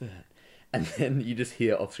expert." And then you just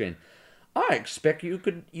hear off screen, "I expect you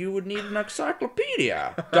would need an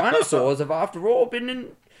encyclopedia. Dinosaurs have, after all,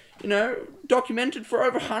 been documented for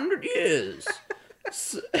over 100 years.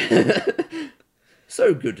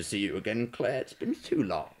 So good to see you again, Claire. It's been too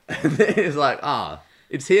long." And then it's like,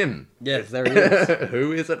 it's him. Yes, there he is.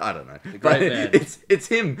 Who is it? I don't know. Great man. It's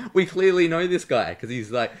him. We clearly know this guy because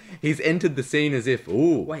he's entered the scene as if,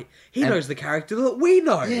 ooh. Wait, he knows the character that we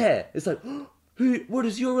know. Yeah. It's like, what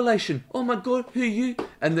is your relation? Oh my god, who are you?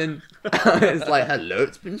 And then it's like, hello,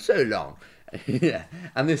 it's been so long. Yeah.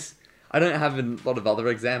 And this, I don't have a lot of other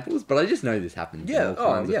examples, but I just know this happens in all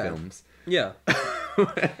kinds of films. Yeah.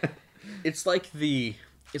 It's like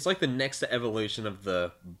It's like the next evolution of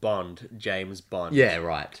the James Bond Yeah,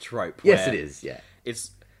 right. trope. Yes, where it is. Yeah.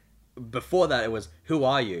 It's before that it was who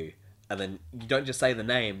are you, and then you don't just say the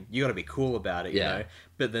name. You got to be cool about it, you Yeah. know.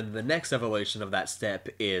 But then the next evolution of that step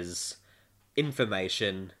is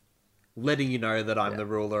information, letting you know that I'm the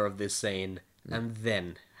ruler of this scene, and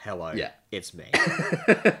then hello, it's me.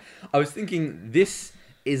 I was thinking this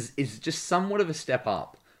is just somewhat of a step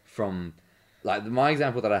up from, like, my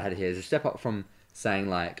example that I had here is a step up from saying,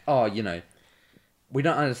 like, oh, you know, we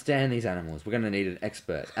don't understand these animals, we're going to need an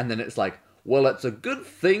expert. And then it's like, well, it's a good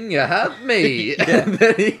thing you have me. And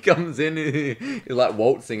then he comes in, he's like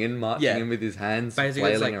waltzing in, marching in with his hands,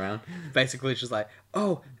 flailing around. Basically, it's just like,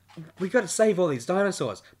 oh, we got to save all these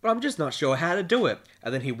dinosaurs, but I'm just not sure how to do it.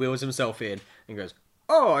 And then he wheels himself in and goes,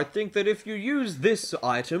 oh, I think that if you use this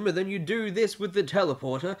item and then you do this with the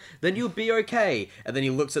teleporter, then you'll be okay. And then he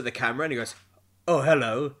looks at the camera and he goes, oh,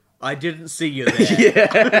 hello, I didn't see you there.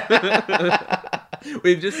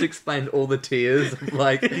 We've just explained all the tiers of,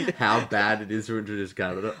 like, how bad it is to introduce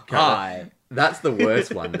Canada. Hi. That's the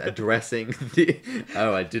worst one, addressing the,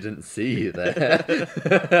 oh, I didn't see you there.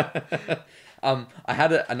 I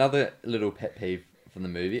had another little pet peeve from the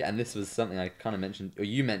movie, and this was something I kind of mentioned, or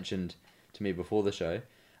you mentioned to me before the show.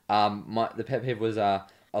 The pet peeve was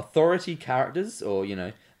authority characters, or, you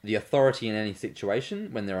know, the authority in any situation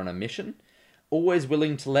when they're on a mission, always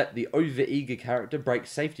willing to let the over-eager character break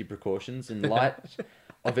safety precautions in light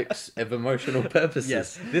of emotional purposes.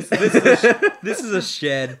 Yes, this is a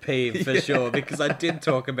shared peeve for sure, because I did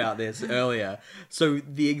talk about this earlier. So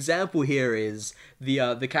the example here is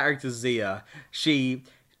the character Zia.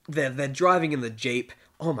 They're driving in the Jeep.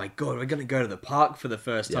 Oh my god, we're going to go to the park for the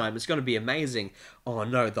first time. It's going to be amazing. Oh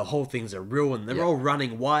no, the whole thing's a ruin. They're all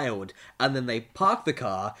running wild. And then they park the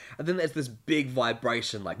car, and then there's this big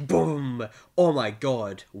vibration, like boom. Oh my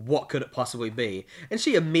god, what could it possibly be? And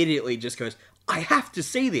she immediately just goes, I have to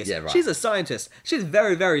see this. Yeah, right. She's a scientist. She's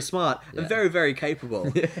very, very smart and very, very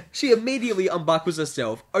capable. She immediately unbuckles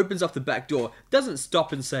herself, opens up the back door, doesn't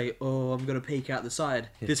stop and say, oh, I'm going to peek out the side.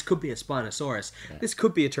 This could be a Spinosaurus. This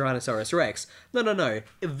could be a Tyrannosaurus Rex. No.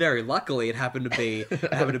 Very luckily, it happened to be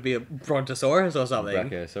a Brontosaurus or something.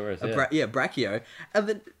 Brachiosaurus, Brachio. And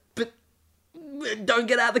then, but don't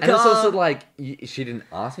get out of the car. And it's also like, she didn't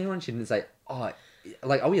ask anyone. She didn't say, oh,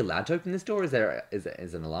 like, are we allowed to open this door? Is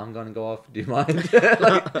an alarm going to go off? Do you mind?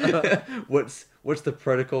 Like, what's the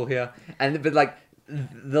protocol here? But like,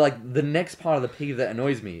 the next part of the peeve that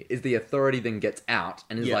annoys me is the authority then gets out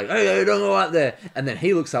and is like, hey, don't go out there. And then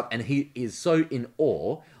he looks up and he is so in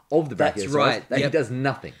awe of the Brachiosaurus that he does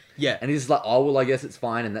nothing. Yeah. And he's like, oh, well, I guess it's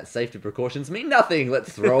fine, and that safety precautions mean nothing.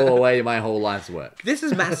 Let's throw away my whole life's work. This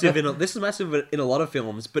is massive in a lot of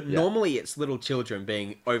films, but normally it's little children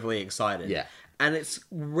being overly excited. Yeah. And it's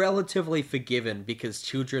relatively forgiven because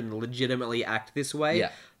children legitimately act this way. Yeah.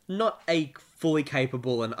 Not a fully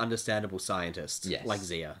capable and understandable scientist like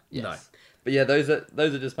Zia. Yes. No. But yeah, those are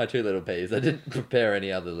just my two little peeves. I didn't prepare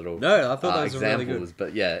any other little No, I thought those were really good.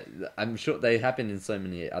 But yeah, I'm sure they happen in so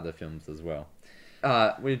many other films as well.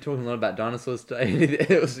 We're talking a lot about dinosaurs today.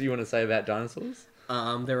 Anything else you want to say about dinosaurs?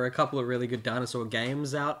 There are a couple of really good dinosaur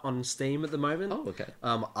games out on Steam at the moment. Oh, okay.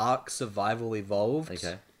 Ark Survival Evolved.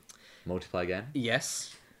 Okay. Multiplayer game?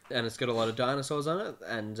 Yes, and it's got a lot of dinosaurs on it,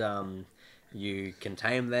 and you can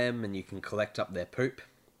tame them, and you can collect up their poop.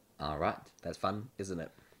 All right. That's fun, isn't it?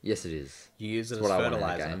 Yes, it is. You use it That's as what I want in a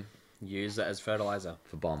fertilizer. game. You use it as fertilizer.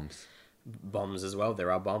 For bombs. Bombs as well.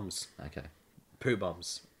 There are bombs. Okay. Poo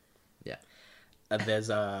bombs. Yeah. And there's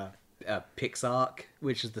a Pixark,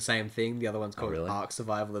 which is the same thing. The other one's called really? Ark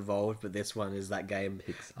Survival Evolved, but this one is that game.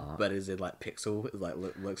 Pixark. But is it like pixel? It like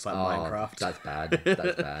looks like Oh, Minecraft. that's bad.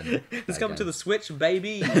 That's bad. It's coming to the Switch,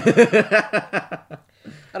 baby.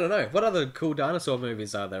 I don't know. What other cool dinosaur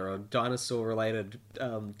movies are there, or dinosaur-related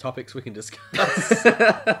topics we can discuss?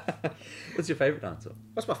 What's your favourite dinosaur?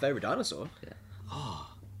 What's my favourite dinosaur? Yeah. Oh,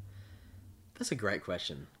 that's a great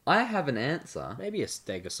question. I have an answer. Maybe a I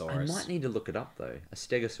Stegosaurus. might need to look it up, though. A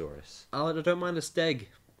Stegosaurus. I don't mind a steg.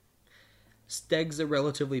 Stegs are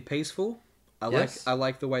relatively peaceful. Yes. I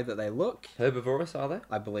like the way that they look. Herbivorous, are they?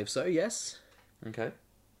 I believe so, yes. Okay.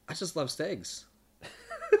 I just love stegs.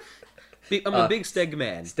 I'm a big steg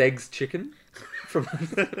man. Steg's chicken from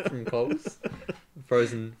Coles.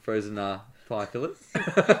 Frozen pie fillets.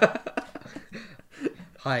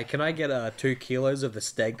 Hi, can I get 2 kilos of the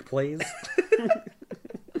steg, please?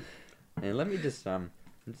 And let me just I'm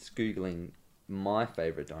just googling my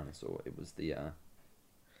favorite dinosaur. It's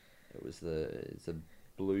a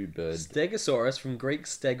blue bird. Stegosaurus from Greek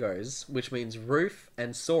stegos, which means roof,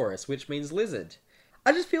 and saurus, which means lizard.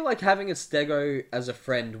 I just feel like having a stego as a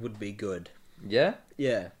friend would be good. Yeah?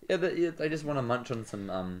 Yeah. Yeah, they just want to munch on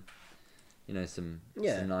some, some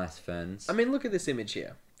nice ferns. I mean, look at this image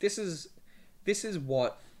here. This is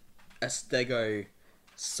what a stego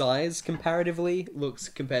size comparatively looks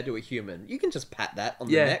compared to a human. You can just pat that on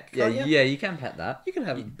the neck, can't you? Yeah, you can pat that. You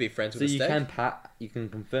can be friends with So a steg. you can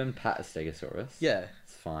confirm pat a stegosaurus. Yeah.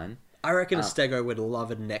 It's fine. I reckon a stego would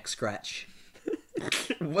love a neck scratch.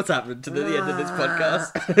 What's happened to the end of this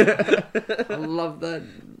podcast? I love that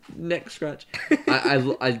neck scratch.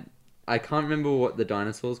 I can't remember what the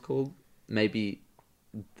dinosaur's called. Maybe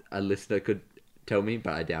a listener could tell me,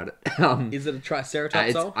 but I doubt it. Is it a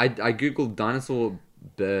triceratops? I googled dinosaur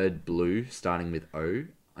bird blue starting with O.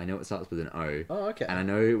 I know it starts with an O. Oh, okay. And I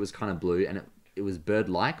know it was kind of blue, and it was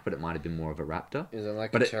bird-like, but it might have been more of a raptor. Is it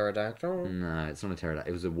like but a pterodactyl? No, it's not a pterodactyl.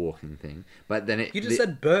 It was a walking thing. But then You just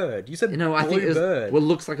said bird. You said I think bird. Well, it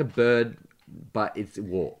looks like a bird, but it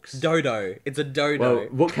walks. Dodo. It's a dodo. Well,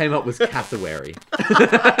 what came up was cassowary.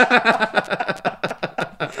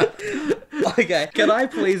 Okay, can I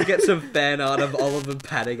please get some fan art of Oliver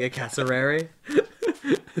patting a cassowary?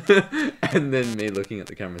 And then me looking at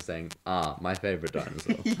the camera saying, my favourite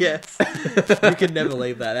dinosaur. Yes. You can never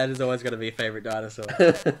leave that. That is always going to be a favourite dinosaur.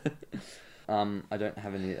 I don't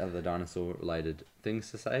have any other dinosaur-related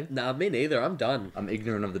things to say. Nah, me neither. I'm done. I'm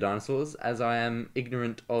ignorant of the dinosaurs, as I am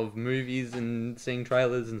ignorant of movies and seeing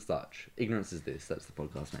trailers and such. Ignorance is this. That's the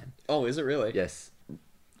podcast name. Oh, is it really? Yes.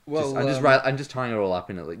 Well, I'm just tying it all up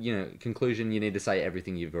in it. Like, conclusion, you need to say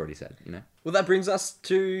everything you've already said, Well, that brings us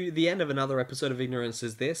to the end of another episode of Ignorance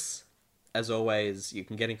Is This. As always, you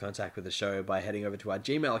can get in contact with the show by heading over to our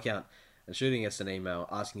Gmail account and shooting us an email,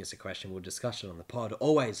 asking us a question. We'll discuss it on the pod.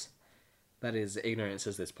 Always. That is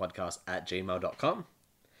ignoranceisthispodcast@gmail.com.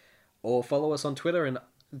 Or follow us on Twitter and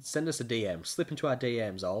send us a DM. Slip into our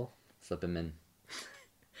DMs, Ol. Slip them in.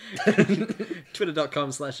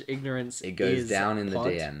 Twitter.com/ignorance. It goes down in the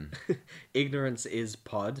DM. Ignorance is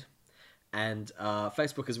pod. And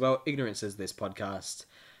Facebook as well. Ignorance is this podcast.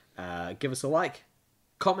 Give us a like.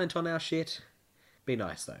 Comment on our shit. Be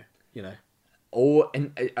nice though,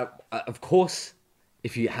 Of course,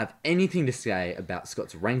 if you have anything to say about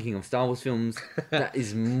Scott's ranking of Star Wars films,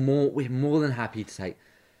 we're more than happy to take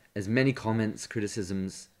as many comments,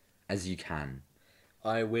 criticisms as you can.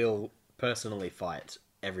 I will personally fight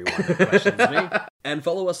everyone who questions me. And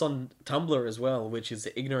follow us on Tumblr as well, which is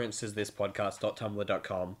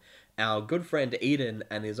ignorancesthispodcast.tumblr.com. Our good friend Eden,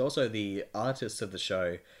 and is also the artist of the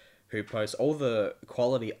show, who posts all the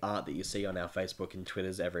quality art that you see on our Facebook and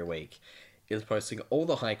Twitters every week, is posting all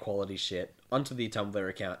the high quality shit onto the Tumblr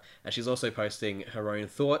account. And she's also posting her own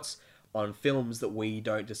thoughts on films that we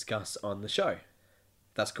don't discuss on the show.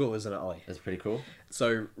 That's cool, isn't it, Ollie? That's pretty cool.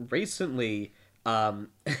 So recently,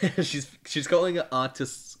 she's calling it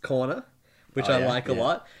Artist's Corner, which I like a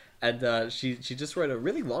lot. And she just wrote a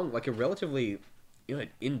really long, like a relatively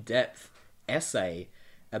in-depth essay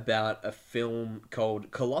about a film called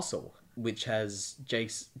Colossal, which has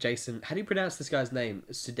Jason. How do you pronounce this guy's name?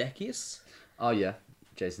 Sudeikis? Oh yeah,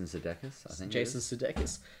 Jason Sudeikis. I think Jason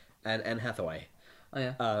Sudeikis and Anne Hathaway. Oh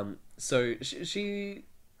yeah. So she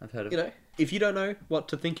I've heard of it. If you don't know what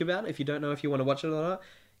to think about, if you don't know if you want to watch it or not,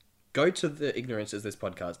 go to the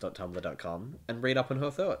ignoranceisthispodcast.tumblr.com and read up on her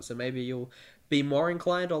thoughts, and maybe you'll be more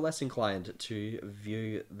inclined or less inclined to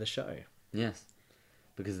view the show. Yes,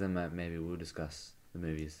 because then maybe we'll discuss the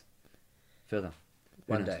movies further.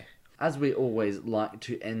 One day. As we always like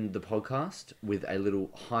to end the podcast with a little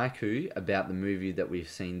haiku about the movie that we've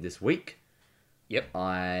seen this week. Yep.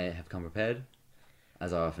 I have come prepared,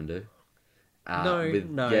 as I often do.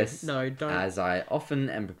 Don't. As I often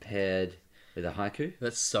am prepared with a haiku.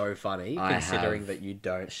 That's so funny, considering that you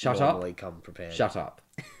don't normally come prepared. Shut up.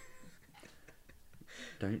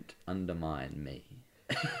 Don't undermine me.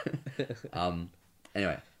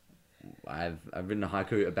 Anyway, I've written a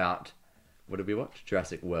haiku about, what did we watch?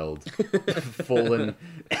 Jurassic World. Fallen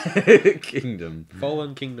Kingdom.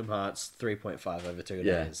 Fallen Kingdom Hearts 3.5 over 2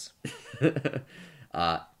 days.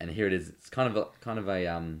 And here it is. It's kind of a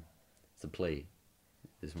it's a plea.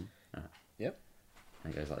 This one. Yep.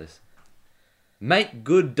 And it goes like this. Make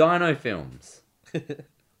good dino films.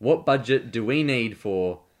 What budget do we need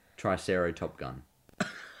for Tricero Top Gun?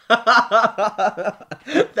 That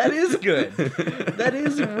is good. That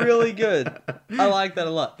is really good. I like that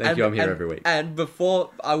a lot. Thank you, I'm here every week. And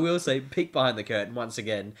before, I will say, peek behind the curtain once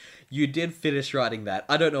again. You did finish writing that.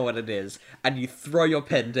 I don't know what it is. And you throw your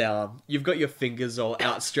pen down. You've got your fingers all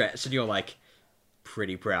outstretched. And you're like,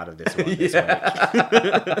 pretty proud of this one this week.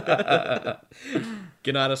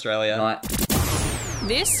 Good night, Australia. Night.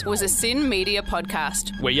 This was a Sin Media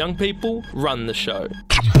podcast. Where young people run the show.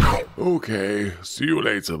 Okay, see you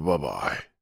later. Bye-bye.